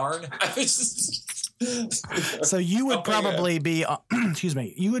and yarn. So you would probably be,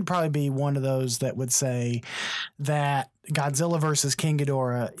 you would probably be one of those that would say that Godzilla versus King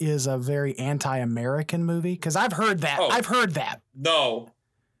Ghidorah is a very anti-American movie. Because I've heard that. No.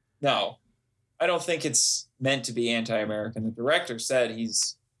 I don't think it's meant to be anti-American. The director said he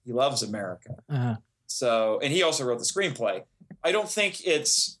loves America. So, and he also wrote the screenplay. I don't think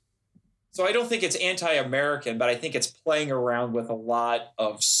it's anti-American, but I think it's playing around with a lot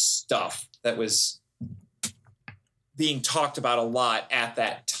of stuff that was being talked about a lot at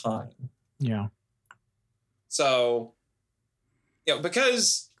that time. Yeah. So,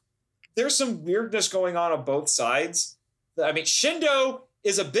 because there's some weirdness going on both sides. I mean, Shindo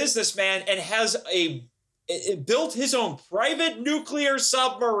is a businessman and has built his own private nuclear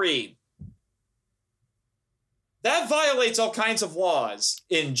submarine. That violates all kinds of laws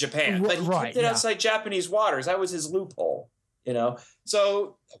in Japan, but he kept it outside Japanese waters. That was his loophole,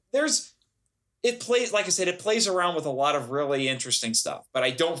 So it plays around with a lot of really interesting stuff, but I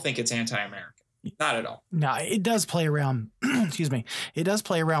don't think it's anti-American. Not at all. No, it does play around. It does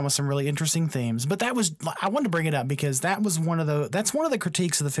play around with some really interesting themes. But I wanted to bring it up because that's one of the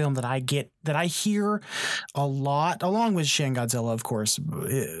critiques of the film that I hear a lot, along with Shin Godzilla, of course.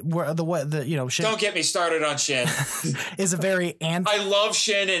 Shin, don't get me started on Shin. Is a very I love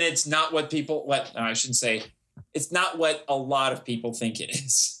Shin, and it's not what I shouldn't say. It's not what a lot of people think it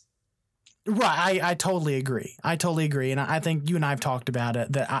is. Right. I totally agree. And I think you and I have talked about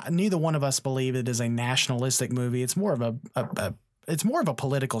it, that neither one of us believe it is a nationalistic movie. It's more of it's more of a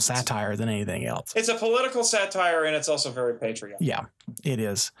political satire than anything else. It's a political satire, and it's also very patriotic. Yeah, it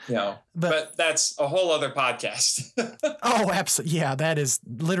is. But that's a whole other podcast. Oh, absolutely. Yeah, that is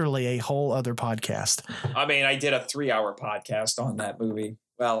literally a whole other podcast. I mean, I did a 3-hour podcast on that movie.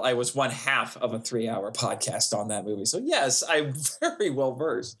 Well, I was one half of a 3-hour podcast on that movie. So yes, I'm very well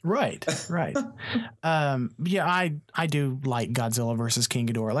versed. Right. Yeah, I do like Godzilla versus King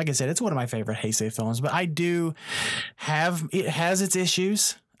Ghidorah. Like I said, it's one of my favorite Heisei films, but it has its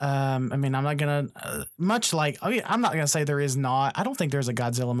issues. I mean, I'm not gonna I'm not gonna say there is not. I don't think there's a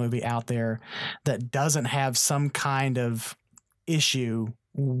Godzilla movie out there that doesn't have some kind of issue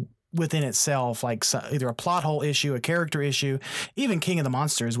within itself, like either a plot hole issue, a character issue, even King of the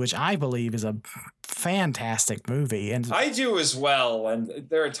Monsters, which I believe is a fantastic movie. And I do as well. And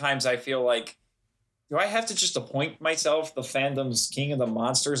there are times I feel like, do I have to just appoint myself the fandom's King of the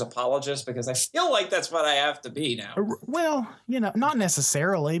Monsters apologist? Because I feel like that's what I have to be now. Well, not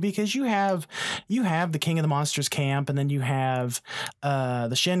necessarily, because you have the King of the Monsters camp, and then you have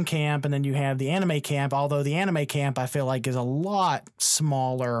the Shin camp, and then you have the anime camp. Although the anime camp, I feel like, is a lot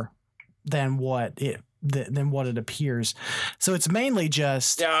smaller than what it appears. So it's mainly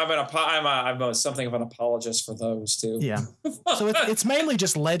just I'm something of an apologist for those too. Yeah. So it's mainly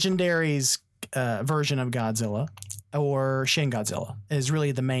just Legendary's version of Godzilla, or Shin Godzilla is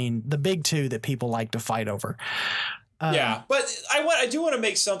really the big two that people like to fight over. But I do want to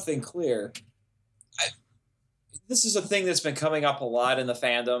make something clear. This is a thing that's been coming up a lot in the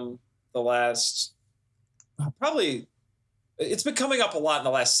fandom the last it's been coming up a lot in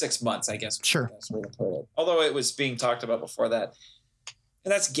the last 6 months, I guess. Sure. That's where to put it. Although it was being talked about before that.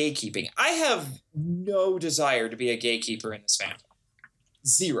 And that's gatekeeping. I have no desire to be a gatekeeper in this fandom.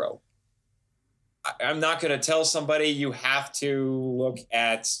 Zero. I'm not going to tell somebody you have to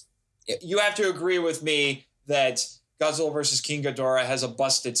agree with me that Godzilla vs. King Ghidorah has a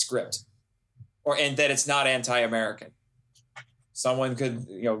busted script, and that it's not anti-American. Someone could,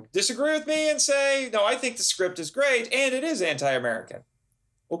 disagree with me and say, no, I think the script is great and it is anti-American.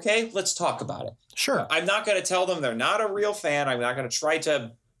 Okay, let's talk about it. Sure. I'm not going to tell them they're not a real fan. I'm not going to try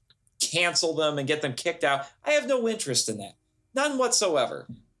to cancel them and get them kicked out. I have no interest in that. None whatsoever.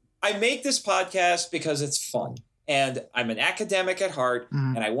 I make this podcast because it's fun. And I'm an academic at heart,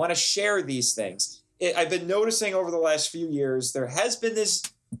 and I want to share these things. I've been noticing over the last few years, there has been this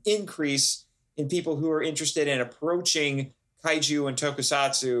increase in people who are interested in approaching kaiju and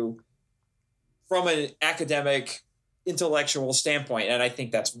tokusatsu from an academic, intellectual standpoint. And I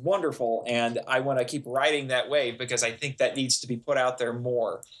think that's wonderful. And I want to keep riding that wave because I think that needs to be put out there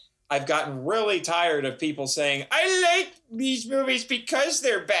more. I've gotten really tired of people saying, I like these movies because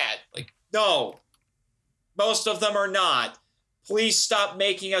they're bad. Like, no, most of them are not. Please stop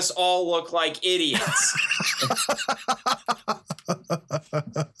making us all look like idiots.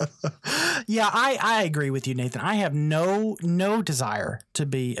 Yeah, I agree with you, Nathan. I have no desire to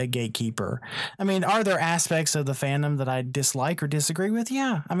be a gatekeeper. I mean, are there aspects of the fandom that I dislike or disagree with?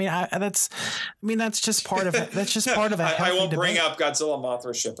 Yeah. I mean, that's just part of it. That's just part of it. I won't bring up Godzilla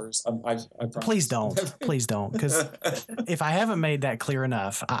Mothra shippers. I Please don't. Please don't. Because if I haven't made that clear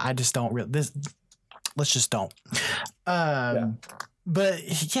enough, I just don't let's just don't.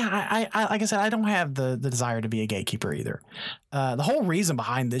 But yeah, I like I said, I don't have the desire to be a gatekeeper either. The whole reason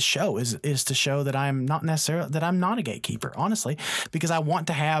behind this show is to show that I'm not a gatekeeper, honestly, because I want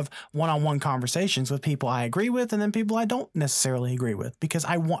to have one-on-one conversations with people I agree with and then people I don't necessarily agree with, because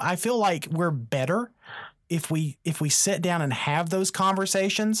I feel like we're better if we sit down and have those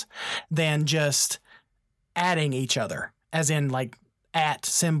conversations than just adding each other, as in like @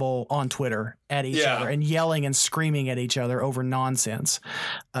 symbol on Twitter at each other and yelling and screaming at each other over nonsense.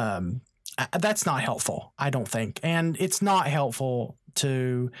 That's not helpful, I don't think. And it's not helpful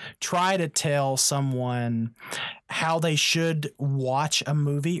to try to tell someone how they should watch a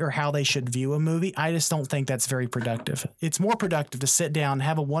movie or how they should view a movie. I just don't think that's very productive. It's more productive to sit down,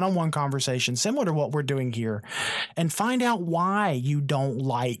 have a one-on-one conversation similar to what we're doing here, and find out why you don't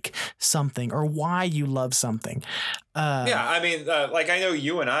like something or why you love something. I mean, like I know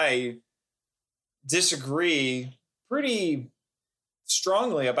you and I disagree pretty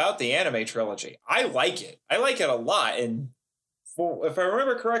strongly about the anime trilogy. I like it. I like it a lot. And if I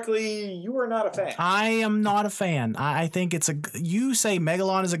remember correctly, you are not a fan. I am not a fan. I think you say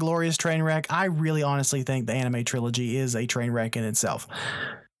Megalon is a glorious train wreck. I really honestly think the anime trilogy is a train wreck in itself.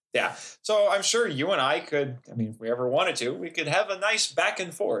 Yeah. So I'm sure you and I could, if we ever wanted to, we could have a nice back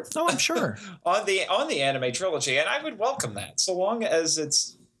and forth. Oh, I'm sure. on the anime trilogy. And I would welcome that, so long as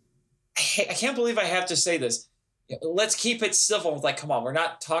it's I can't believe I have to say this. Let's keep it civil. Like, come on, we're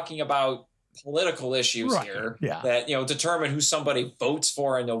not talking about political issues here that, determine who somebody votes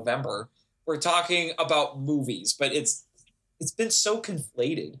for in November. We're talking about movies, but it's been so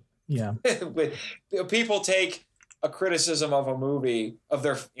conflated. Yeah. People take a criticism of a movie of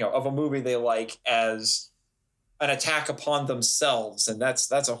a movie they like as an attack upon themselves, and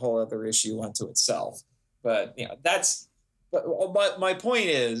that's a whole other issue unto itself. But but my point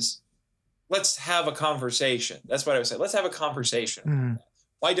is, let's have a conversation. That's what I would say. Let's have a conversation. Mm-hmm.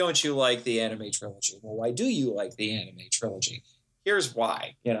 Why don't you like the anime trilogy? Well, why do you like the anime trilogy? Here's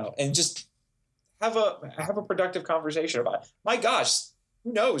why, and just have a productive conversation about it. My gosh,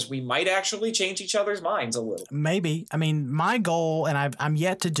 who knows? We might actually change each other's minds a little. Maybe. I mean, my goal, and I'm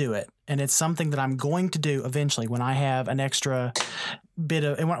yet to do it, and it's something that I'm going to do eventually when I have an extra bit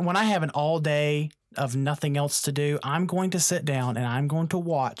of, when I have an all day of nothing else to do, I'm going to sit down and I'm going to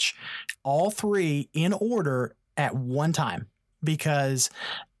watch all three in order at one time. Because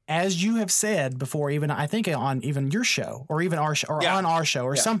as you have said before, even I think on even your show or even our show or on our show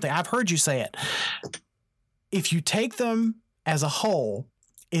or something, I've heard you say it. If you take them as a whole,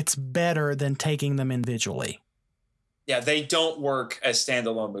 it's better than taking them individually. Yeah, they don't work as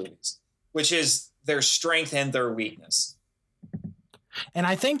standalone movies, which is their strength and their weakness. And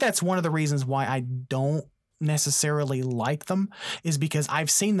I think that's one of the reasons why I don't necessarily like them, is because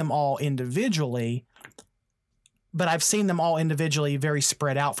I've seen them all individually, but I've seen them all individually very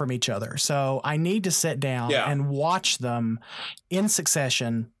spread out from each other. So I need to sit down and watch them in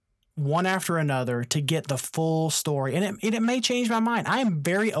succession, one after another, to get the full story. And it may change my mind. I am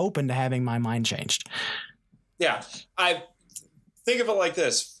very open to having my mind changed. Yeah. I think of it like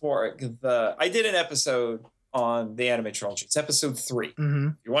this. I did an episode on the anime trilogy. It's episode 3. Mm-hmm.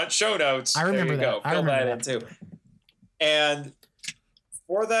 If you want show notes, I remember there you that. go. Fill that in too. And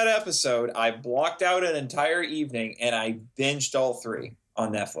for that episode, I blocked out an entire evening and I binged all 3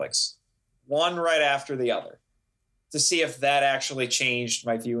 on Netflix, one right after the other, to see if that actually changed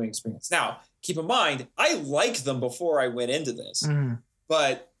my viewing experience. Now, keep in mind, I liked them before I went into this,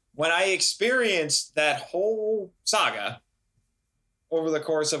 but when I experienced that whole saga over the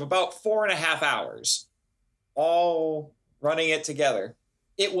course of about 4.5 hours, all running it together,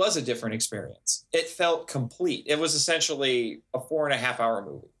 it was a different experience. It felt complete. It was essentially a 4.5 hour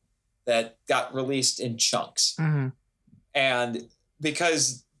movie that got released in chunks. Mm-hmm. And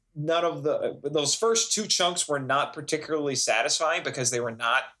because none of those first 2 chunks were not particularly satisfying because they were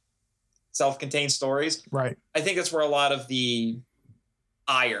not self-contained stories. Right. I think that's where a lot of the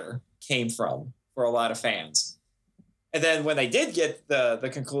ire came from for a lot of fans. And then when they did get the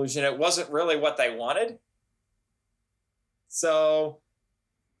conclusion, it wasn't really what they wanted. So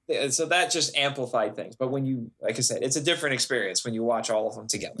that just amplified things. But when you, like I said, it's a different experience when you watch all of them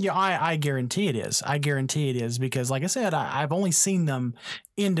together. Yeah, I guarantee it is. I guarantee it is, because like I said, I've only seen them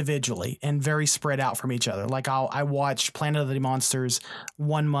individually and very spread out from each other. Like I watched Planet of the Monsters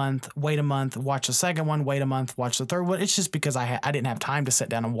 1 month, wait a month, watch the second one, wait a month, watch the third one. It's just because I didn't have time to sit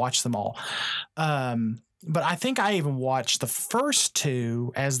down and watch them all. But I think I even watched the first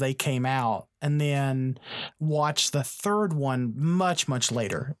 2 as they came out and then watched the third one much, much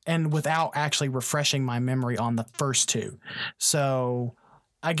later and without actually refreshing my memory on the first 2. So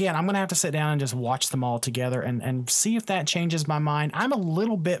again, I'm going to have to sit down and just watch them all together and see if that changes my mind. I'm a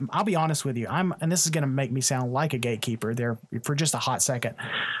little bit, I'll be honest with you. And this is going to make me sound like a gatekeeper there for just a hot second.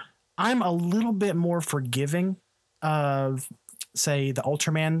 I'm a little bit more forgiving of, say, the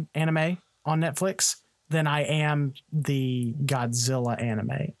Ultraman anime on Netflix than I am the Godzilla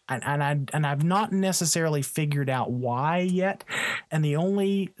anime. And I've not necessarily figured out why yet. And the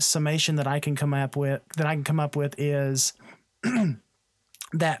only summation that I can come up with is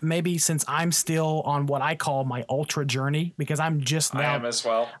that maybe since I'm still on what I call my Ultra journey, because I am as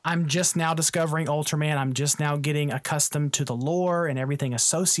well. I'm just now discovering Ultraman. I'm just now getting accustomed to the lore and everything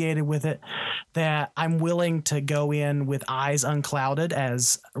associated with it, that I'm willing to go in with eyes unclouded,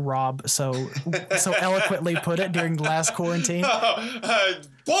 as Rob so eloquently put it during the last quarantine.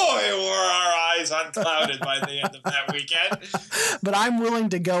 Boy, were our eyes unclouded by the end of that weekend. But I'm willing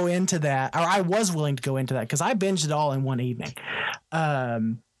to go into that, or I was willing to go into that, because I binged it all in one evening.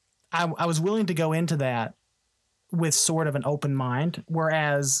 I was willing to go into that with sort of an open mind,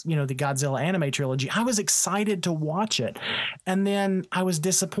 whereas, the Godzilla anime trilogy, I was excited to watch it, and then I was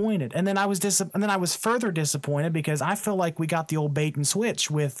disappointed, and then I was further disappointed because I feel like we got the old bait and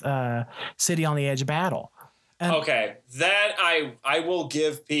switch with City on the Edge of Battle. Okay, that I will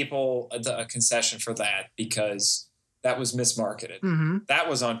give people a concession for that, because that was mismarketed. Mm-hmm. That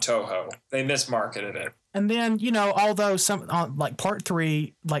was on Toho. They mismarketed it. And then, although some like part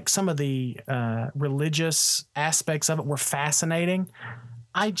 3, like some of the religious aspects of it were fascinating,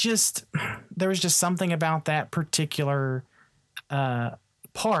 there was just something about that particular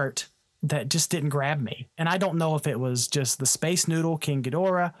part that just didn't grab me. And I don't know if it was just the Space Noodle, King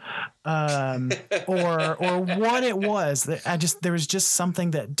Ghidorah, or what it was. There was just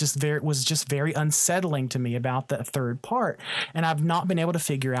something that was very unsettling to me about that third part. And I've not been able to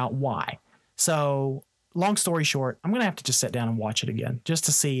figure out why. So long story short, I'm going to have to just sit down and watch it again just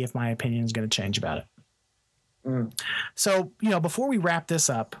to see if my opinion is going to change about it. Mm. So, before we wrap this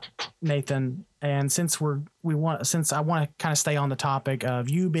up, Nathan, and since I want to kind of stay on the topic of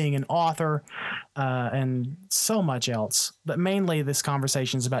you being an author and so much else, but mainly this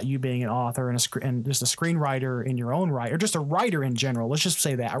conversation is about you being an author and just a screenwriter in your own right, or just a writer in general. Let's just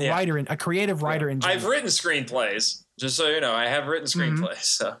say that a creative writer in general. I've written screenplays, just so you know. I have written screenplays. Mm-hmm.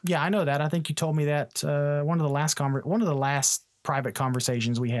 So yeah, I know that. I think you told me that one of the last private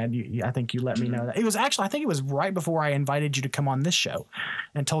conversations we had, I think you let me know that. It was actually, I think it was right before I invited you to come on this show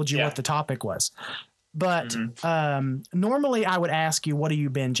and told you what the topic was. But normally I would ask you, what are you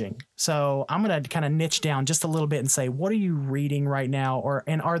binging? So I'm going to kind of niche down just a little bit and say, what are you reading right now?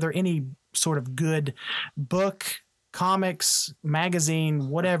 And are there any sort of good book, comics, magazine,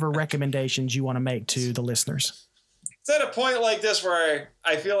 whatever recommendations you want to make to the listeners? It's at a point like this where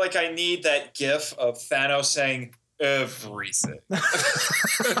I feel like I need that gif of Thanos saying, everything.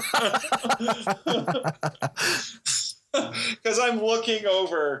 Because I'm looking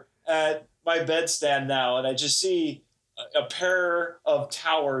over at my bedstand now and I just see a pair of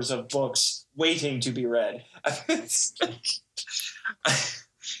towers of books waiting to be read.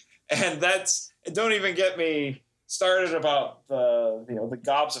 And don't even get me started about the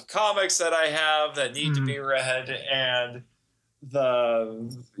gobs of comics that I have that need to be read, and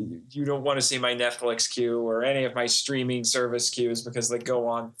you don't want to see my Netflix queue or any of my streaming service queues because they go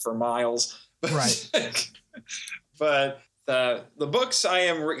on for miles. Right. But the books I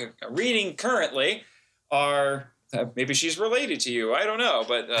am reading currently are maybe she's related to you. I don't know,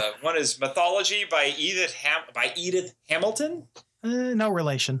 but one is Mythology by Edith Hamilton. No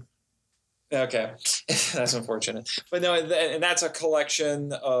relation. Okay, that's unfortunate. But no, and that's a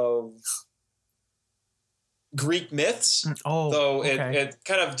collection of Greek myths, though it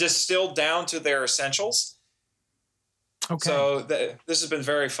kind of distilled down to their essentials. Okay. So this has been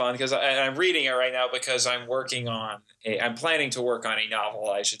very fun because I'm reading it right now because I'm planning to work on a novel,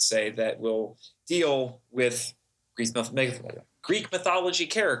 I should say, that will deal with Greek mythology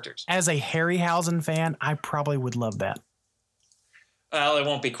characters. As a Harryhausen fan, I probably would love that. Well, it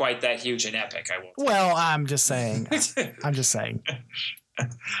won't be quite that huge and epic, I won't. Well, I'm just saying.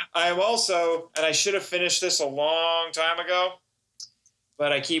 I am also, and I should have finished this a long time ago,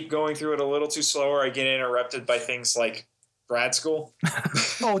 but I keep going through it a little too slow, or I get interrupted by things like grad school.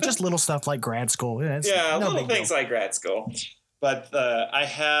 Just little stuff like grad school. Little things like grad school. But I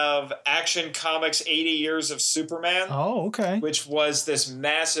have Action Comics 80 Years of Superman. Oh, okay. Which was this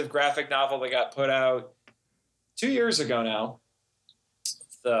massive graphic novel that got put out 2 years ago now.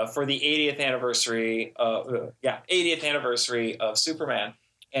 For the 80th anniversary of Superman,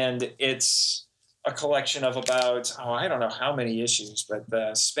 and it's a collection of about I don't know how many issues,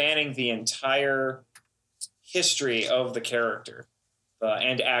 but spanning the entire history of the character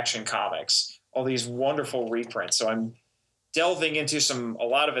and Action Comics. All these wonderful reprints. So I'm delving into a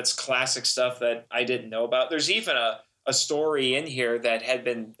lot of its classic stuff that I didn't know about. There's even a story in here that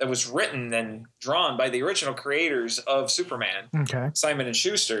was written and drawn by the original creators of Superman, Simon and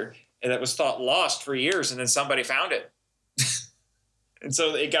Schuster, and that was thought lost for years, and then somebody found it. And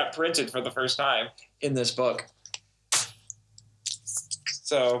so it got printed for the first time in this book.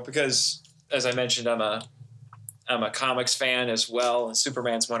 So, because as I mentioned, I'm a comics fan as well, and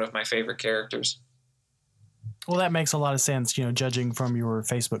Superman's one of my favorite characters. Well, that makes a lot of sense, judging from your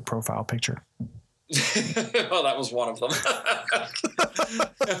Facebook profile picture. Well, that was one of them.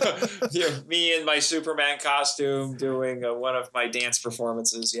 Me in my Superman costume doing one of my dance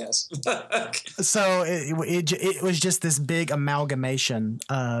performances. Yes. So it was just this big amalgamation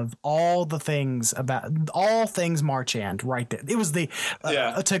of all things Marchand right there. It was the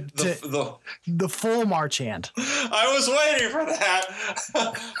full Marchand. I was waiting for that.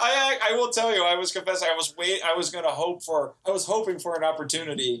 I will tell you, I was hoping for an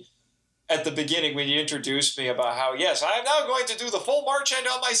opportunity at the beginning when you introduced me about how, yes, I'm now going to do the full Marchand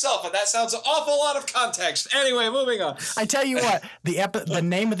on myself, and that sounds an awful out of context. Anyway, moving on. I tell you what,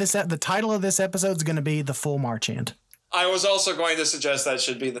 the title of this episode is going to be The Full Marchand. I was also going to suggest that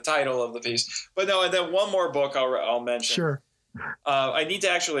should be the title of the piece. But no, and then one more book I'll mention. Sure. I need to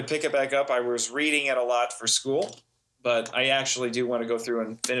actually pick it back up. I was reading it a lot for school, but I actually do want to go through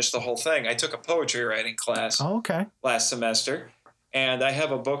and finish the whole thing. I took a poetry writing class last semester, and I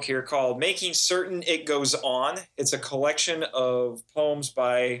have a book here called Making Certain It Goes On. It's a collection of poems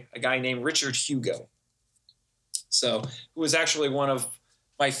by a guy named Richard Hugo. So, who was actually one of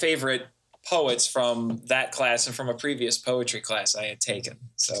my favorite poets from that class and from a previous poetry class I had taken.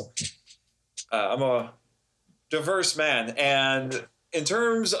 So, I'm a diverse man. And in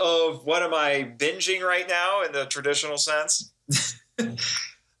terms of what am I binging right now in the traditional sense,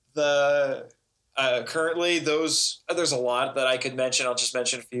 currently there's a lot that I could mention. I'll just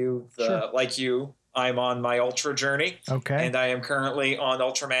mention a few. Sure. Like you, I'm on my Ultra journey. Okay. And I am currently on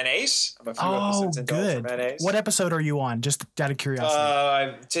Ultraman Ace. I'm a few episodes into Ultraman Ace. What episode are you on? Just out of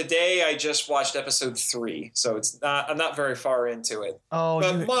curiosity. Today I just watched episode 3, so I'm not very far into it. Oh,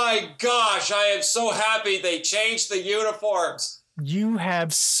 but my gosh, I am so happy they changed the uniforms. You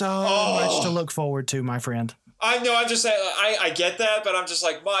have so much to look forward to, my friend. I'm just saying, I get that, but I'm just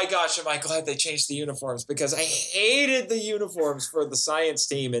like, my gosh, am I glad they changed the uniforms, because I hated the uniforms for the science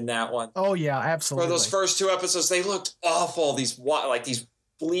team in that one. Oh, yeah, absolutely. For those first 2 episodes, they looked awful. These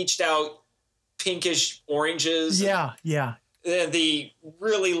bleached out pinkish oranges. Yeah, yeah. And the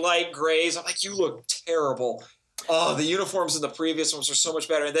really light grays. I'm like, you look terrible. Oh, the uniforms in the previous ones were so much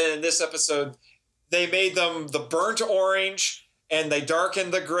better. And then in this episode, they made them the burnt orange, and they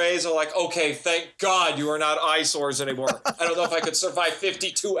darkened the grays. I'm like, okay, thank God you are not eyesores anymore. I don't know if I could survive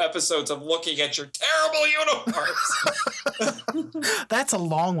 52 episodes of looking at your terrible uniforms. That's a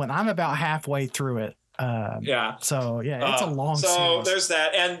long one. I'm about halfway through it. Yeah. So yeah, it's a long series. So there's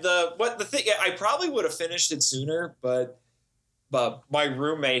that. And the thing, I probably would have finished it sooner, but my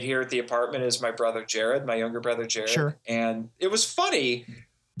roommate here at the apartment is my brother Jared, my younger brother Jared. Sure. And it was funny.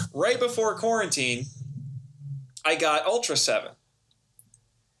 Right before quarantine, I got Ultra 7.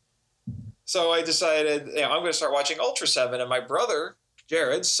 So I decided, I'm going to start watching Ultra 7. And my brother,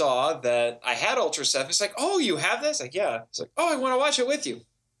 Jared, saw that I had Ultra 7. He's like, oh, you have this? Like, yeah. He's like, oh, I want to watch it with you.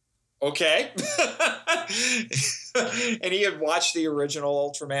 Okay. And he had watched the original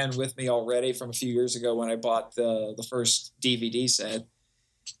Ultraman with me already from a few years ago when I bought the first DVD set.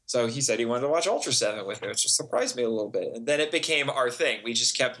 So he said he wanted to watch Ultra 7 with me, which just surprised me a little bit. And then it became our thing. We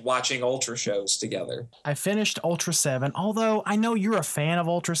just kept watching Ultra shows together. I finished Ultra 7, although I know you're a fan of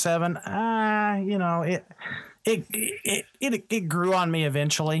Ultra 7. It grew on me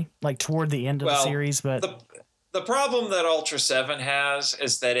eventually, like toward the end of the series. But the problem that Ultra 7 has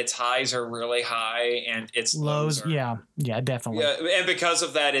is that its highs are really high and its lows are, yeah, definitely. Yeah, and because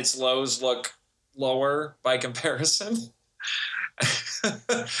of that, its lows look lower by comparison.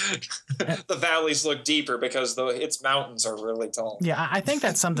 The valleys look deeper because its mountains are really tall. Yeah, I think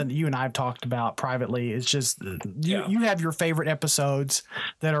that's something that you and I have talked about privately. It's just you have your favorite episodes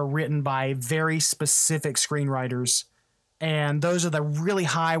that are written by very specific screenwriters, and those are the really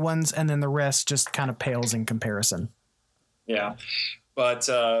high ones, and then the rest just kind of pales in comparison. Yeah. But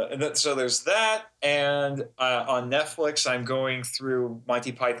so there's that, and on Netflix, I'm going through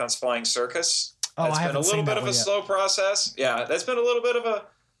Monty Python's Flying Circus. That's been a little bit of a slow process. Yeah, that's been a little bit of a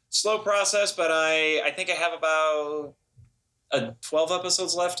slow process, but I think I have about 12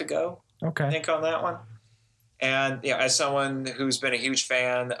 episodes left to go. Okay. I think on that one. And as someone who's been a huge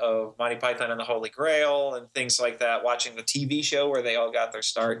fan of Monty Python and the Holy Grail and things like that, watching the TV show where they all got their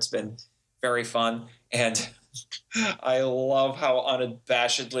start, it's been very fun. And I love how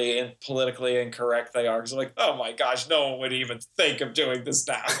unabashedly and politically incorrect they are. Because I'm like, oh my gosh, no one would even think of doing this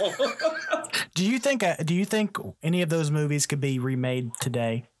now. Do you think any of those movies could be remade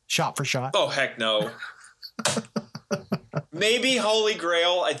today, shot for shot? Oh heck no. Maybe Holy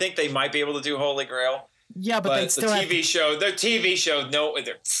Grail. I think they might be able to do Holy Grail. Yeah, but they'd still their TV show, no,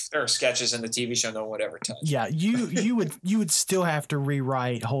 there are sketches in the TV show no one would ever touch. Yeah, you would still have to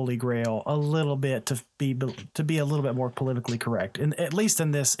rewrite Holy Grail a little bit to be a little bit more politically correct, and at least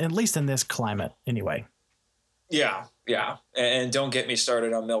in this climate, anyway. Yeah, and don't get me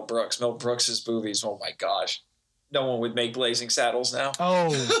started on Mel Brooks. Mel Brooks's movies. Oh my gosh. No one would make Blazing Saddles now.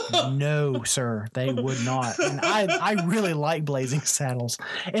 Oh, no, sir. They would not. And I really like Blazing Saddles.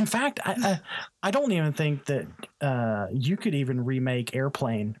 In fact, I don't even think that you could even remake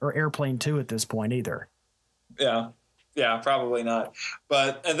Airplane or Airplane 2 at this point either. Yeah, probably not.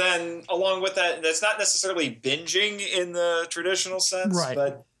 And then along with that, that's not necessarily binging in the traditional sense.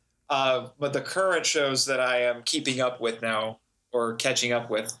 Right. But the current shows that I am keeping up with now, or catching up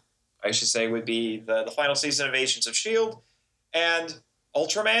with, I should say, would be the final season of Agents of S.H.I.E.L.D. and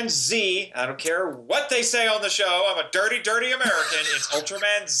Ultraman Z. I don't care what they say on the show. I'm a dirty, dirty American. It's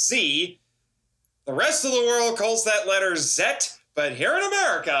Ultraman Z. The rest of the world calls that letter Z, but here in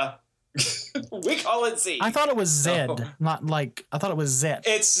America, we call it Z. I thought it was Zed, not like I thought it was Zet.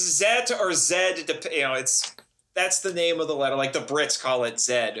 It's Z or Zed. That's the name of the letter. Like the Brits call it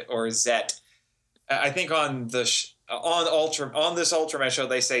Zed or Zet. I think on this Ultraman show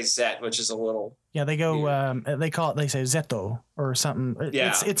they say Zet, which is a little. Yeah, they go. They say Zeto or something.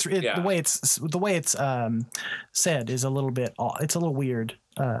 Yeah, the way it's said is a little bit. It's a little weird.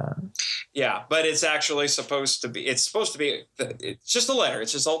 Yeah, but it's actually supposed to be. It's just a letter.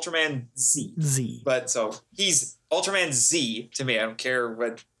 It's just Ultraman Z. Z. But so he's Ultraman Z to me. I don't care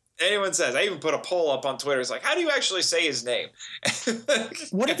what anyone says. I even put a poll up on Twitter. It's like, how do you actually say his name?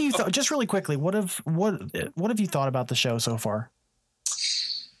 What have you thought? Just really quickly, what have you thought about the show so far?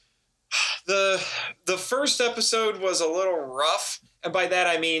 The first episode was a little rough, and by that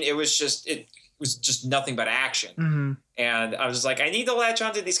I mean it was just nothing but action. Mm-hmm. And I was just like, I need to latch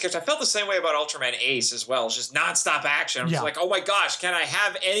onto these characters. I felt the same way about Ultraman Ace as well. It's just nonstop action. I was like, oh my gosh, can I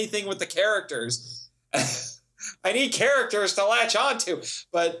have anything with the characters? I need characters to latch onto.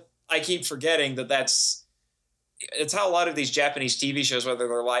 But I keep forgetting it's how a lot of these Japanese TV shows, whether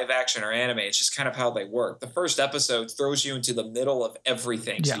they're live action or anime, it's just kind of how they work. The first episode throws you into the middle of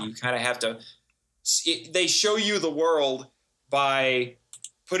everything. Yeah. So you kind of have to they show you the world by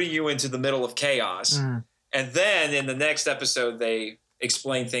putting you into the middle of chaos. Mm. And then in the next episode, they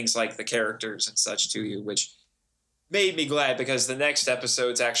explain things like the characters and such to you, which made me glad because the next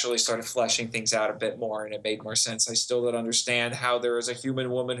episodes actually started fleshing things out a bit more and it made more sense. I still don't understand how there is a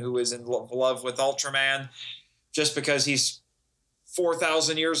human woman who is in love with Ultraman just because he's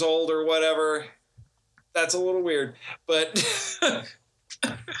 4,000 years old or whatever. That's a little weird. But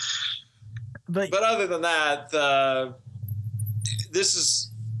but other than that, this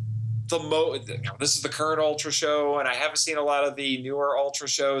is the current Ultra show, and I haven't seen a lot of the newer Ultra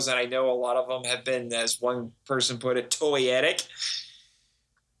shows, and I know a lot of them have been, as one person put it, toyetic.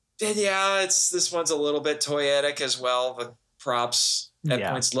 And yeah, this one's a little bit toyetic as well. The props at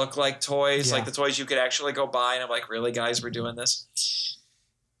points look like toys, like the toys you could actually go buy, and I'm like, really, guys, we're doing this?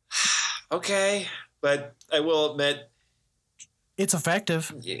 Okay, but I will admit, it's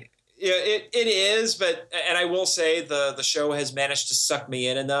effective. Yeah, it is, and I will say the show has managed to suck me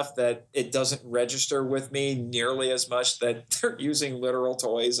in enough that it doesn't register with me nearly as much that they're using literal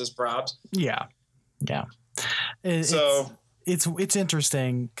toys as props. Yeah. It's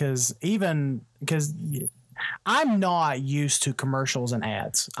interesting because I'm not used to commercials and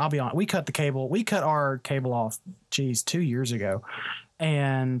ads. I'll be honest. We cut our cable off, 2 years ago.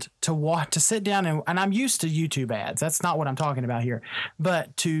 And to sit down and I'm used to YouTube ads. That's not what I'm talking about here.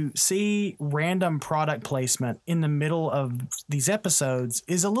 But to see random product placement in the middle of these episodes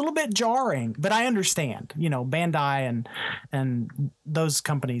is a little bit jarring. But I understand, Bandai and those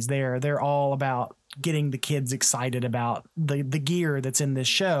companies they're all about getting the kids excited about the gear that's in this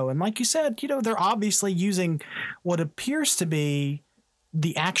show. And like you said, they're obviously using what appears to be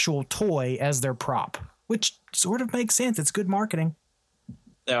the actual toy as their prop, which sort of makes sense. It's good marketing.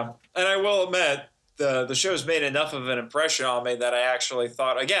 Yeah, and I will admit the show's made enough of an impression on me that I actually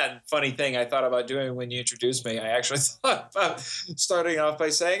thought, again, funny thing I thought about doing when you introduced me, I actually thought about starting off by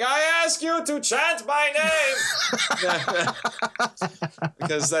saying, I ask you to chant my name!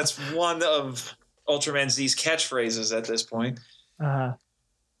 Because that's one of Ultraman Z's catchphrases at this point.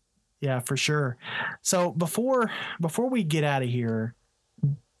 Yeah, for sure. So before we get out of here,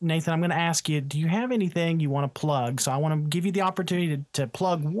 Nathan, I'm going to ask you, do you have anything you want to plug? So I want to give you the opportunity to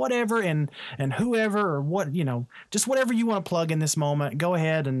plug whatever and whoever or what, just whatever you want to plug in this moment. Go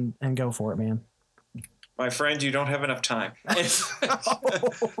ahead and go for it, man. My friend, you don't have enough time.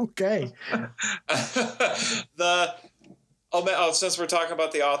 Okay. Since we're talking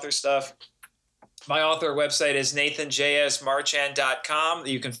about the author stuff, my author website is nathanjsmarchand.com.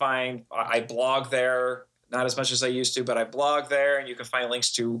 You can find, I blog there. Not as much as I used to, but I blog there, and you can find links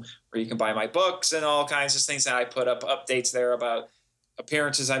to where you can buy my books and all kinds of things. And I put up updates there about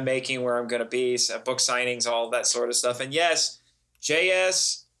appearances I'm making, where I'm going to be, book signings, all that sort of stuff. And yes,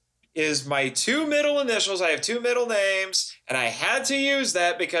 JS is my 2 middle initials. I have 2 middle names, and I had to use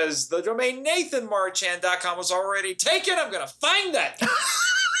that because the domain nathanmarchand.com was already taken. I'm going to find that.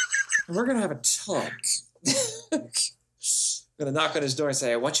 We're going to have a talk. I'm going to knock on his door and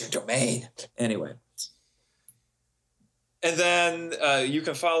say, I want your domain. Anyway. And then you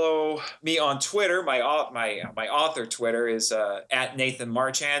can follow me on Twitter. My author Twitter is at Nathan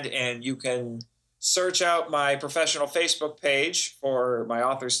Marchand, and you can search out my professional Facebook page for my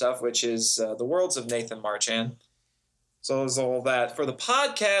author stuff, which is The Worlds of Nathan Marchand. So there's all that. For the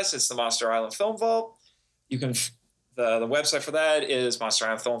podcast, it's the Monster Island Film Vault. You can the website for that is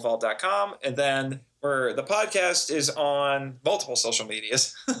monsterislandfilmvault.com, and then the podcast is on multiple social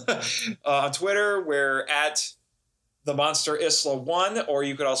medias. On Twitter, we're at the Monster Isla 1, or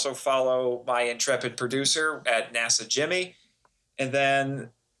you could also follow my intrepid producer at NASA Jimmy. And then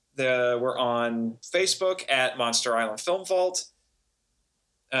we're on Facebook at Monster Island Film Vault.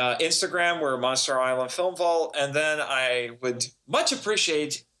 Instagram, we're Monster Island Film Vault. And then I would much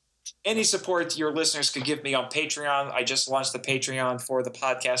appreciate any support your listeners could give me on Patreon. I just launched the Patreon for the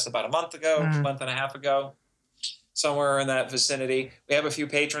podcast about a month and a half ago, somewhere in that vicinity. We have a few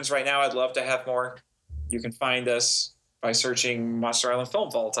patrons right now. I'd love to have more. You can find us by searching Monster Island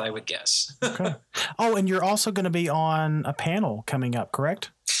Film Vault, I would guess. Okay. Oh, and you're also going to be on a panel coming up,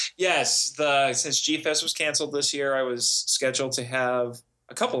 correct? Yes. Since G-Fest was canceled this year, I was scheduled to have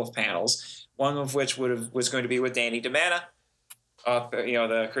a couple of panels, one of which was going to be with Danny DeManna,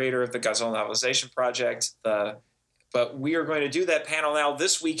 the creator of the Godzilla Novelization Project. But we are going to do that panel now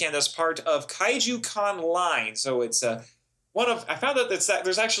this weekend as part of Kaiju Con Line. So it's I found out that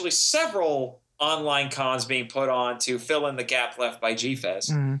there's actually several online cons being put on to fill in the gap left by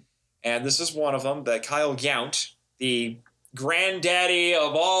G-Fest. Mm-hmm. And this is one of them, that Kyle Yount, the granddaddy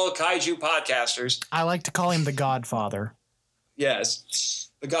of all kaiju podcasters. I like to call him the Godfather.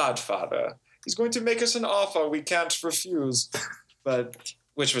 Yes, the Godfather. He's going to make us an offer we can't refuse,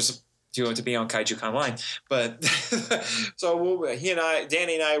 which was due to be on Kaiju Con Line. But so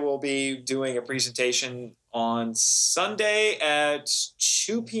Danny and I will be doing a presentation on Sunday at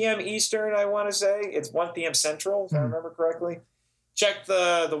 2 p.m. Eastern, I want to say. It's 1 p.m. Central, if I remember correctly. Check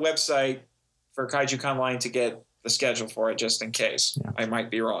the website for Kaiju Con Line to get the schedule for it, just in case. Yeah. I might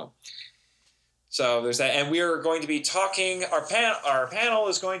be wrong. So there's that. And we are going to be talking, our panel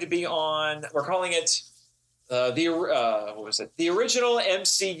is going to be on, we're calling it the original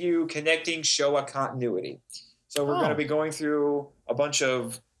MCU Connecting Showa Continuity. So we're going to be going through a bunch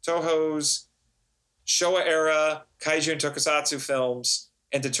of Toho's Showa era kaiju and tokusatsu films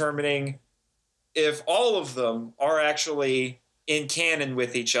and determining if all of them are actually in canon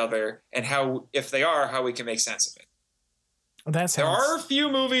with each other, and how, if they are, how we can make sense of it. There are a few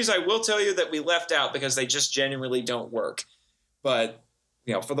movies, I will tell you, that we left out because they just genuinely don't work. But,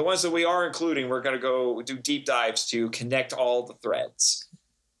 for the ones that we are including, we're going to go do deep dives to connect all the threads.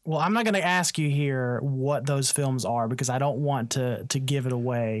 Well, I'm not going to ask you here what those films are because I don't want to give it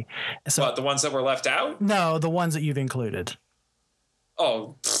away. So, what, the ones that were left out? No, the ones that you've included.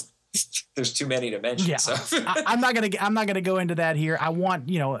 Oh, there's too many to mention. Yeah, so. I'm not gonna go into that here. I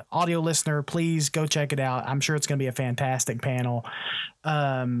want audio listener, please go check it out. I'm sure it's gonna be a fantastic panel.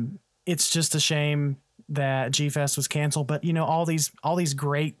 It's just a shame that G-Fest was canceled, but all these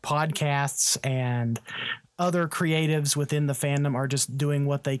great podcasts and other creatives within the fandom are just doing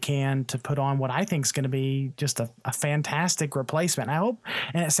what they can to put on what I think is going to be just a fantastic replacement. I hope,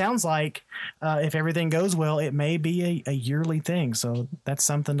 and it sounds like if everything goes well, it may be a yearly thing. So that's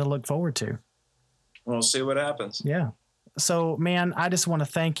something to look forward to. We'll see what happens. Yeah. So, man, I just want to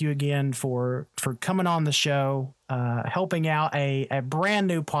thank you again for coming on the show, helping out a brand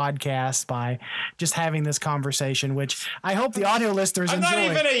new podcast by just having this conversation, which I hope the audio listeners enjoy. I'm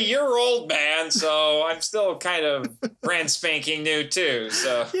not even a year-old, man, so I'm still kind of brand spanking new, too.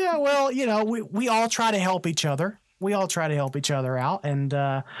 So yeah, well, we all try to help each other. We all try to help each other out. And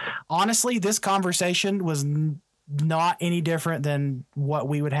honestly, this conversation was not any different than what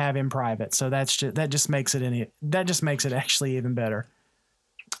we would have in private. So that just makes it actually even better.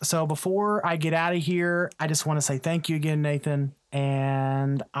 So before I get out of here, I just want to say thank you again, Nathan.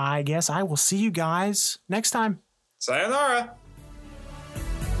 And I guess I will see you guys next time. Sayonara.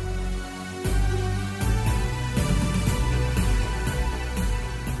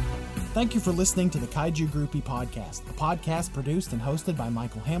 Thank you for listening to the Kaiju Groupie Podcast, a podcast produced and hosted by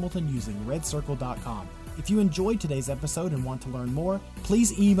Michael Hamilton using redcircle.com. If you enjoyed today's episode and want to learn more,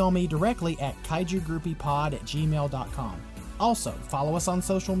 please email me directly at kaijugroupiepod@gmail.com. Also, follow us on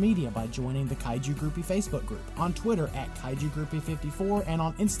social media by joining the Kaiju Groupie Facebook group, on Twitter at KaijuGroupie54, and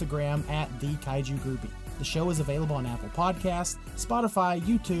on Instagram at The Kaiju Groupie. The show is available on Apple Podcasts, Spotify,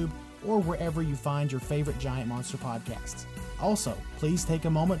 YouTube, or wherever you find your favorite giant monster podcasts. Also, please take a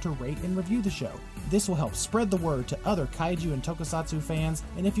moment to rate and review the show. This will help spread the word to other kaiju and tokusatsu fans,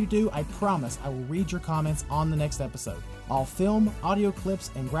 and if you do, I promise I will read your comments on the next episode. All film, audio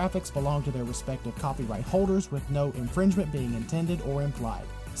clips, and graphics belong to their respective copyright holders, with no infringement being intended or implied.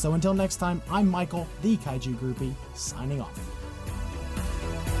 So until next time, I'm Michael, the Kaiju Groupie, signing off.